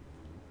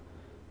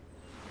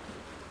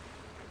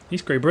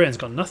 East Great Britain's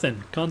got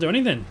nothing. Can't do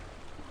anything.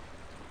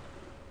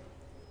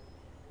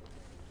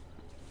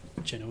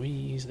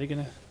 Genoese, they're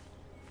going to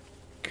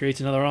create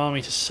another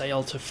army to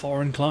sail to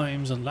foreign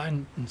climes and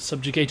land and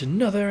subjugate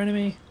another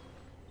enemy.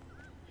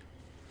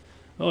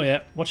 Oh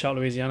yeah, watch out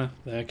Louisiana.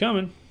 They're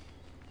coming.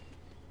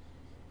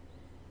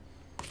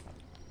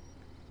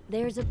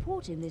 There is a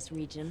port in this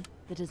region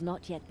that has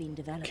not yet been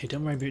developed. Okay,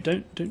 don't worry,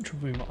 don't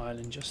trouble me with my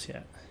island just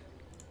yet.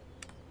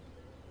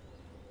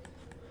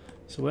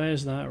 So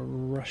where's that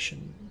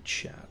Russian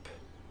chap?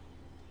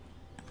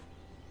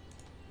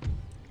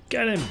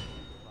 Get him!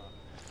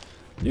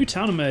 New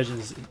town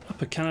emerges in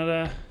Upper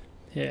Canada.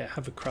 Here,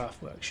 have a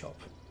craft workshop.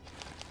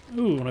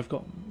 Ooh, and I've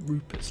got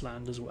Rupert's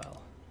land as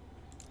well.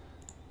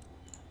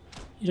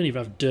 You don't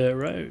even have dirt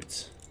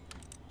roads.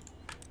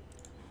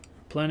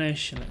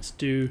 Replenish, and let's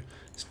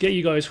get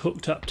you guys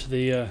hooked up to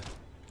the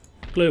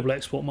global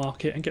export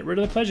market and get rid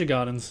of the pleasure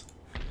gardens.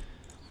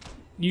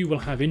 You will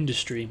have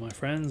industry, my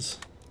friends.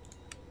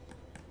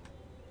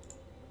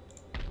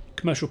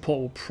 Commercial port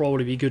will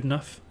probably be good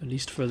enough, at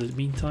least for the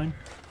meantime.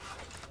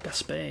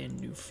 Gaspagne,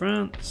 New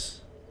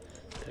France,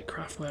 the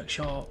craft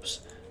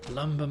workshops,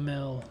 lumber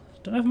mill.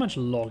 Don't have much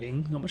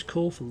logging, not much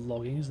call for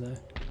logging, is there?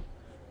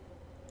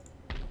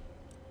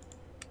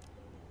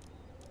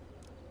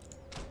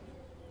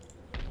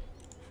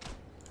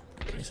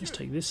 Okay, so let's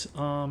take this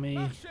army,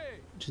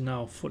 which is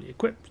now fully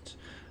equipped.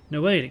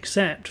 No aid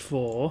except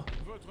for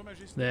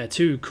their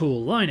two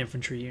cool line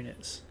infantry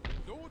units.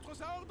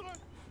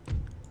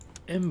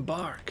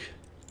 Embark.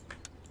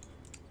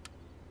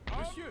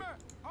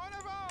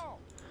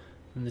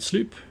 And the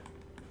sloop.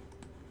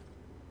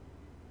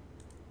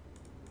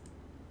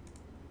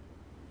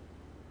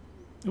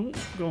 Oh,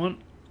 go on.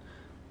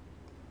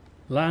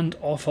 Land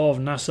off of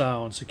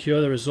Nassau and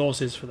secure the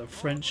resources for the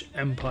French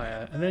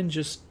Empire. And then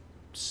just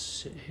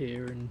sit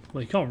here and...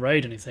 Well, you can't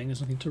raid anything.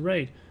 There's nothing to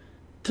raid.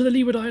 To the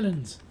Leeward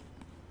Islands.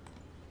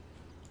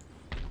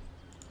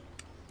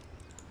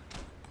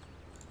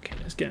 Okay,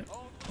 let's get...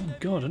 Oh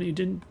god, I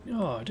didn't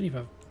even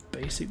have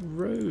basic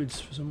roads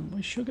for some of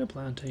my sugar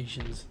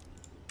plantations.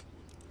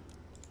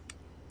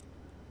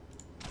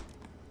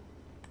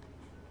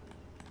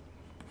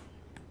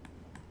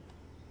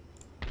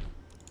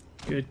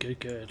 Good, good,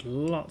 good.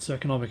 Lots of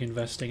economic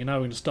investing, and now we're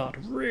going to start to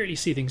really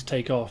see things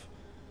take off.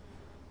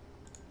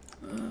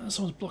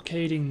 Someone's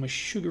blockading my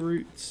sugar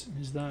roots.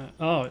 Is that?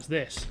 Oh, it's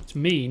this. It's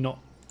me not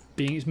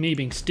being. It's me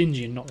being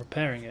stingy and not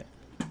repairing it.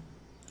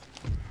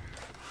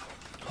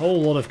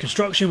 Whole lot of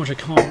construction, which I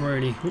can't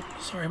really.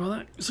 Oops, sorry about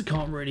that. Because I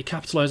can't really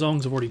capitalise on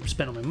because I've already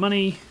spent all my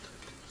money.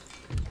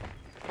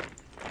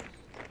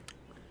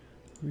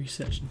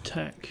 Research and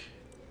tech.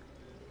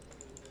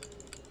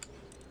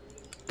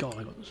 God,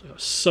 I got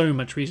so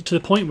much research to the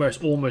point where it's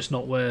almost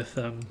not worth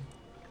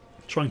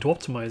trying to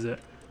optimise it.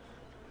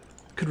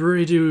 Could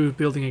really do with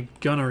building a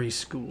gunnery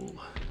school.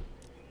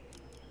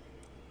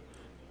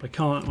 But I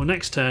can't. Well,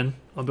 next turn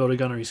I'll build a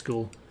gunnery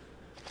school.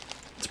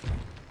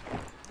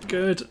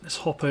 Good. Let's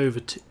hop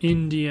over to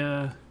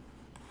India.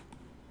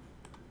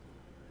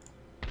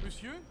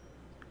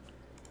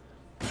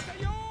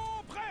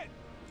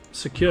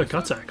 Secure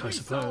Cuttack, I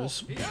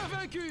suppose.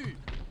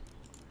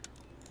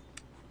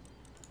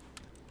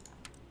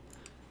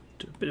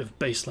 Do a bit of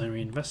baseline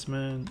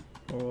reinvestment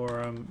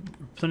or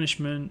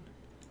replenishment.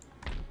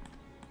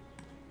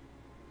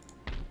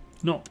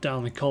 Knock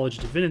down the College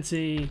of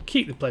Divinity.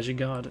 Keep the Pleasure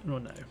Guard. Oh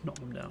no, knock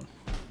them down.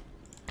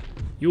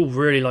 You'll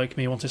really like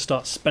me once I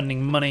start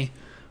spending money.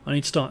 I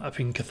need to start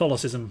upping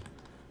Catholicism.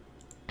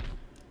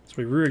 That's what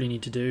we really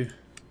need to do.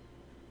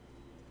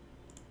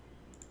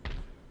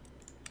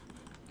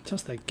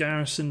 Test their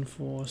garrison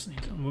force.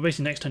 Well,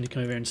 basically next time you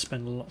come over here and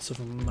spend lots of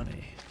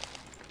money.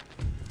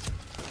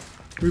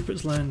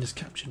 Rupert's Land is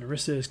captured.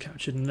 Orissa is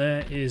captured, and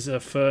there is our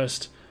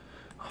first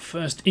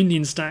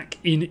Indian stack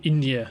in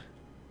India.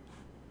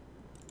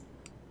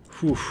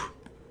 Whew.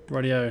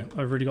 Rightio.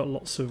 I've really got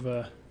lots of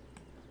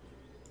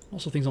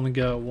things on the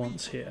go at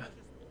once here.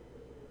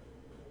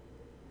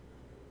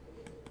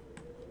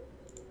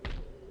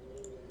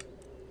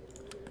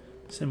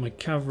 Send my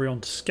cavalry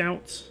on to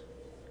scouts.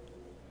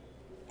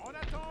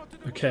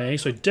 Okay,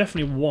 so I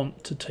definitely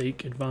want to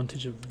take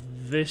advantage of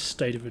this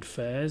state of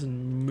affairs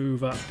and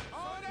move up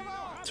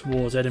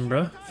towards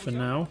Edinburgh for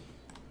now.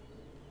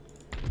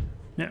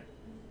 Yeah,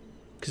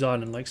 because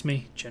Ireland likes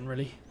me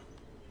generally.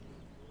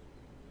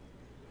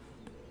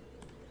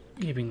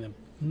 Keeping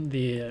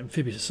the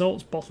amphibious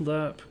assaults bottled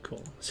up.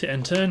 Cool. Let's hit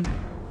end turn.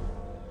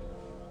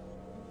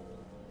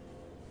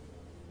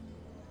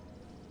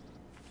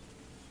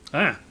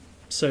 Ah,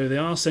 so they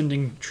are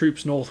sending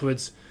troops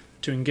northwards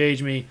to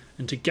engage me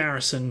and to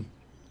garrison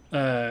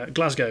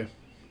Glasgow,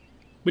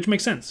 which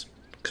makes sense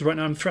because right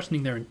now I'm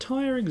threatening their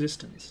entire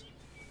existence.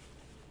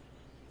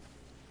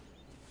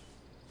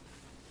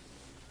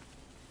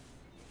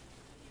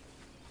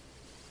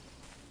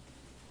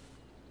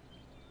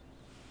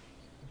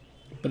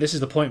 But this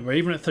is the point where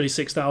even at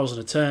 36,000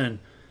 a turn,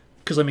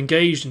 because I'm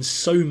engaged in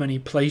so many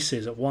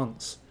places at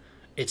once,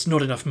 it's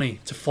not enough me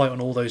to fight on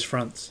all those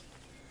fronts.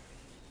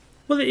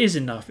 Well, it is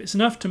enough. It's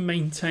enough to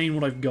maintain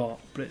what I've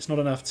got, but it's not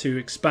enough to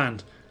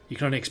expand. You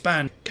can only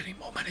expand getting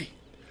more money.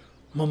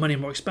 More money,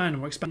 more expand,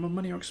 more expand, more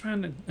money, more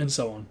expand, and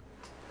so on.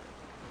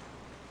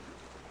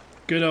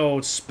 Good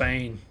old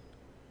Spain.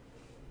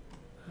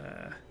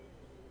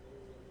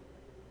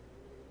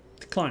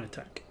 Decline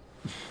attack.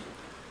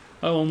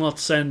 I will not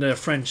send a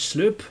French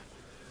sloop.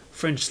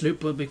 French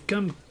sloop will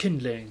become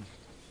kindling.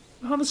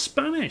 Oh, the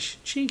Spanish.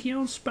 Cheeky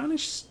old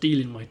Spanish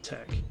stealing my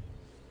tech.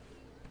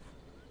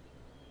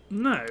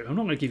 No, I'm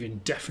not going to give you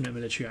indefinite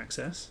military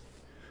access.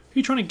 Who are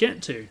you trying to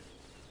get to?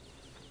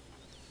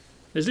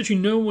 There's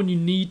literally no one you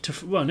need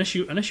to... Well, unless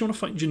you want to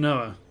fight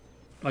Genoa,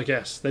 I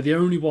guess. They're the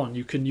only one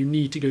you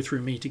need to go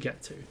through me to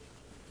get to.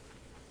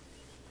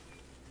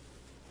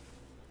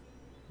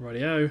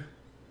 Rightio.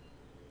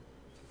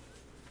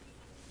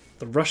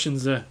 The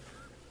Russians are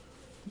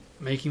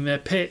making their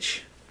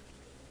pitch.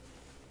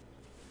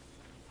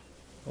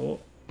 Oh.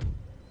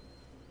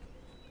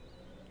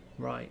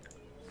 Right.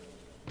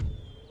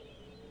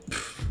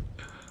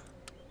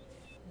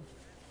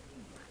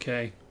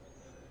 Okay.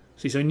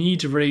 See, so I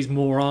need to raise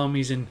more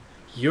armies in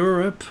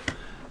Europe.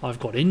 I've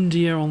got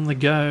India on the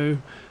go.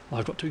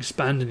 I've got to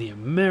expand in the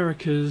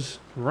Americas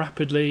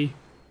rapidly.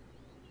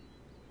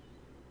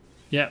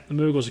 Yeah, the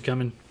Mughals are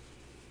coming.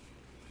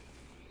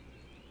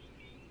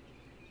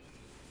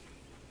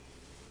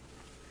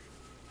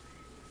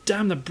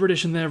 Damn the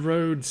British and their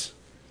roads.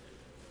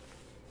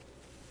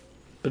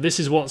 But this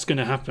is what's going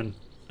to happen.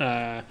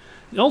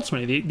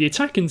 Ultimately, the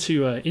attack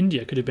into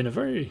India could have been a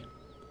very...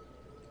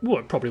 Well,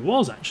 it probably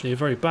was actually a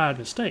very bad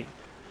mistake.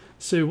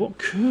 So what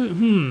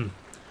could...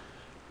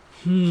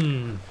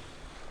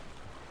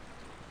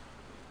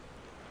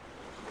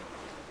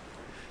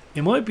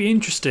 It might be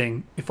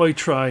interesting if I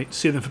try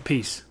sue them for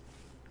peace.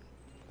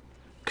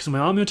 Because my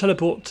army will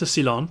teleport to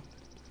Ceylon.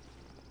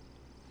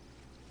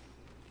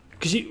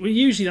 Because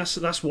usually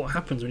that's what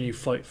happens when you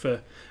fight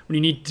for... When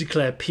you need to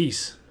declare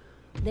peace.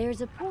 There is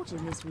a port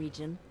in this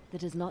region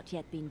that has not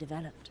yet been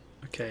developed.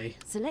 Okay.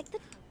 Select the...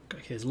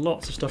 Okay, there's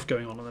lots of stuff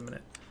going on at the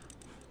minute.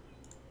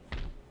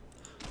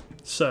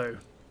 So,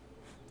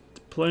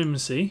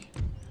 diplomacy,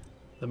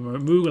 the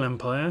Mughal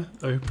Empire,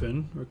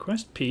 open,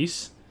 request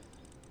peace,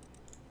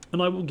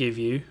 and I will give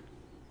you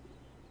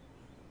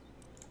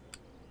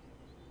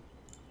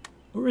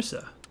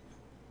Orissa.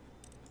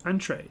 And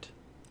trade.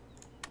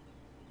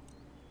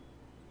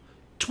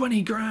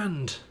 20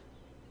 grand!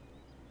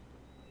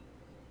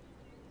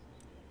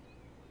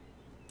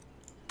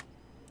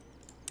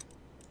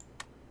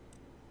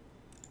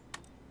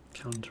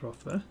 Counter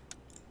offer.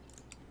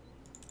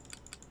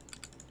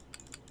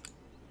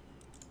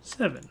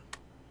 7.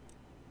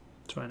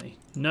 20.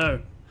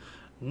 No.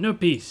 No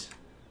peace.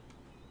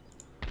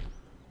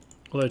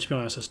 Although, to be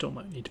honest, I still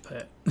might need to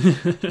pay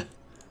it.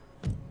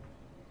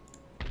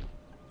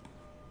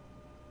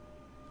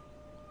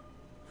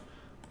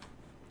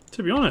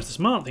 To be honest, the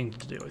smart thing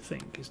to do, I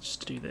think, is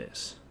just to do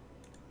this.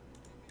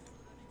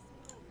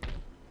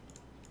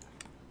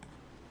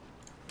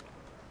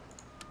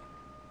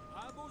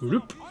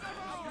 Whoop.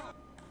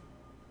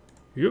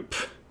 Yup.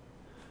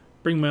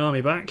 Bring my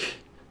army back.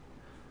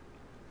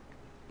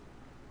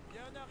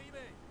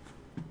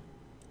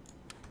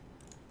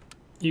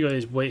 You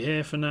guys wait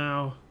here for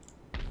now.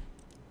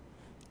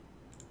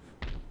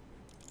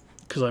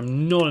 Because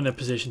I'm not in a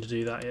position to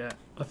do that yet.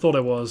 I thought I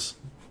was,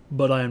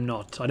 but I am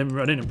not. I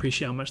didn't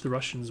appreciate how much the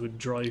Russians would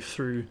drive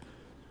through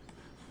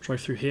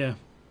here.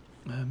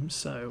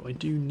 So I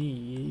do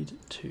need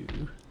to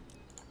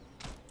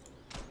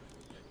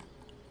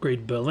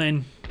upgrade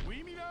Berlin.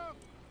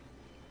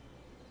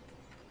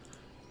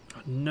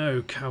 Got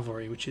no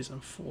cavalry, which is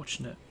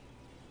unfortunate.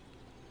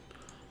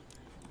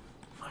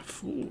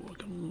 I've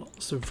got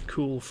lots of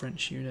cool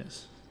French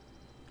units.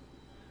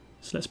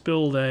 So let's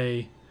build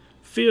a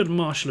Field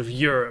Marshal of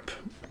Europe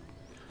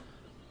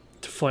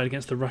to fight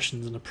against the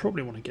Russians, and I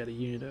probably want to get a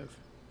unit of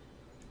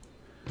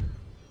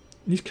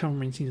these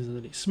cavalry scenes of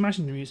the lead.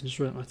 Smashing the mutants and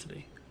destroy them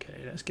utterly.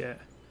 Okay, let's get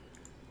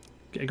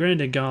a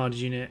Grenadier Guard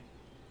unit,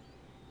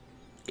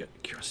 get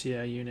a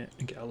Cuirassier unit,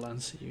 and get a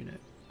Lancer unit.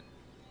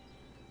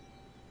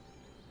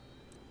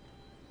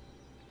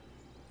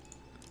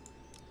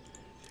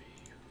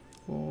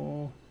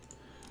 Four,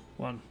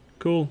 1.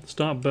 Cool.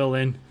 Start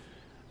Berlin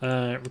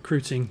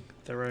recruiting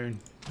their own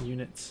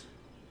units.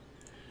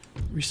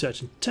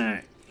 Research and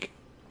attack.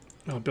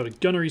 I'll build a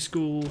gunnery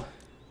school.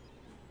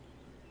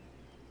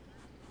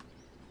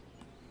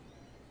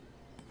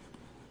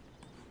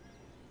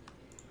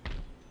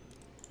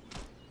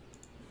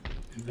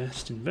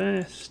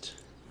 Invest.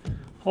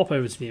 Hop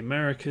over to the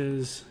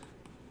Americas.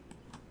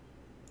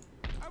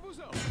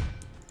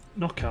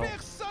 Knock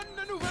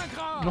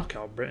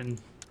out Britain.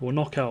 Or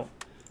knock out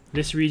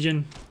this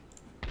region.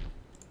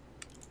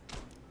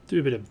 Do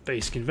a bit of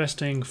basic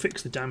investing.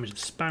 Fix the damage the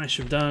Spanish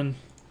have done.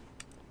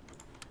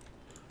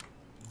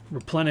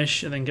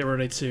 Replenish and then get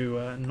ready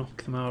to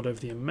knock them out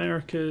of the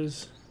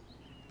Americas.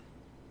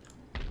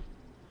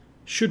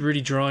 Should really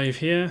drive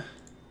here.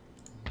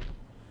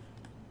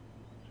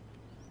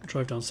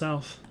 Drive down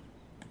south.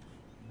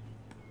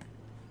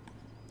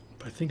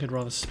 But I think I'd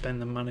rather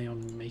spend the money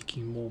on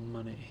making more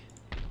money.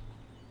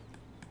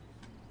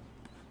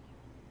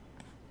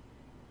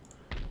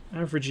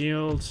 Average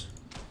yield.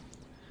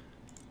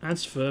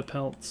 Adds fur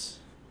pelts.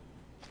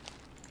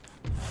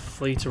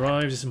 Fleet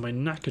arrives. This is my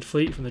knackered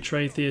fleet from the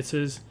trade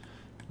theatres.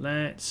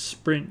 Let's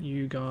sprint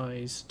you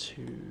guys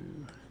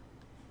to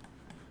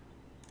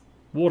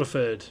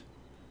Waterford.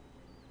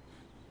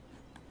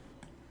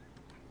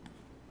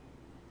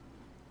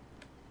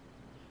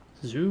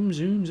 Zoom,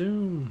 zoom,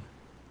 zoom.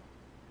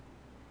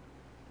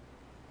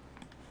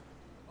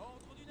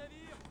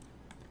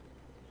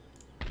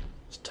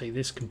 Let's take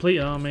this complete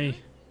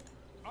army.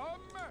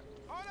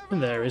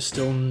 And there is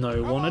still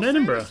no one at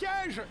Edinburgh.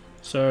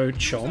 So,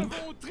 chomp.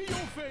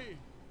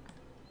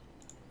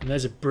 And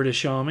there's a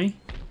British army.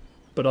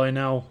 But I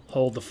now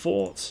hold the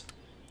fort.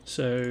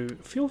 So,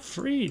 feel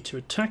free to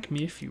attack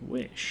me if you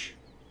wish.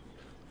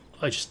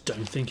 I just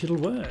don't think it'll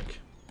work.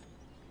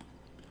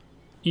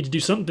 Need to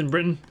do something,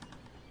 Britain.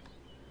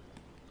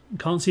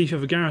 Can't see if you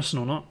have a garrison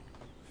or not.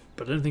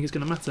 But I don't think it's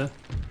going to matter.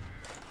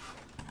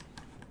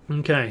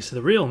 Okay, so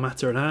the real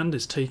matter at hand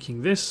is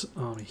taking this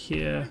army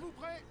here.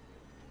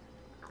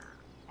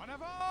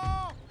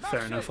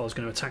 Fair enough, I was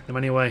going to attack them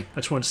anyway. I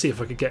just wanted to see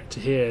if I could get to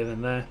here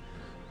then there.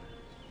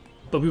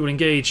 But we will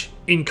engage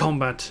in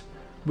combat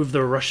with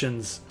the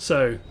Russians.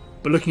 So,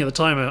 but looking at the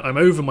timer, I'm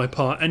over my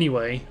part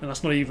anyway, and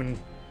that's not even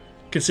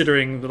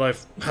considering that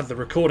I've had the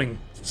recording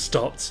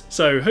stopped.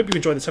 So, hope you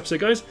enjoyed this episode,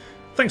 guys.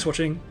 Thanks for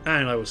watching,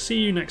 and I will see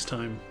you next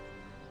time.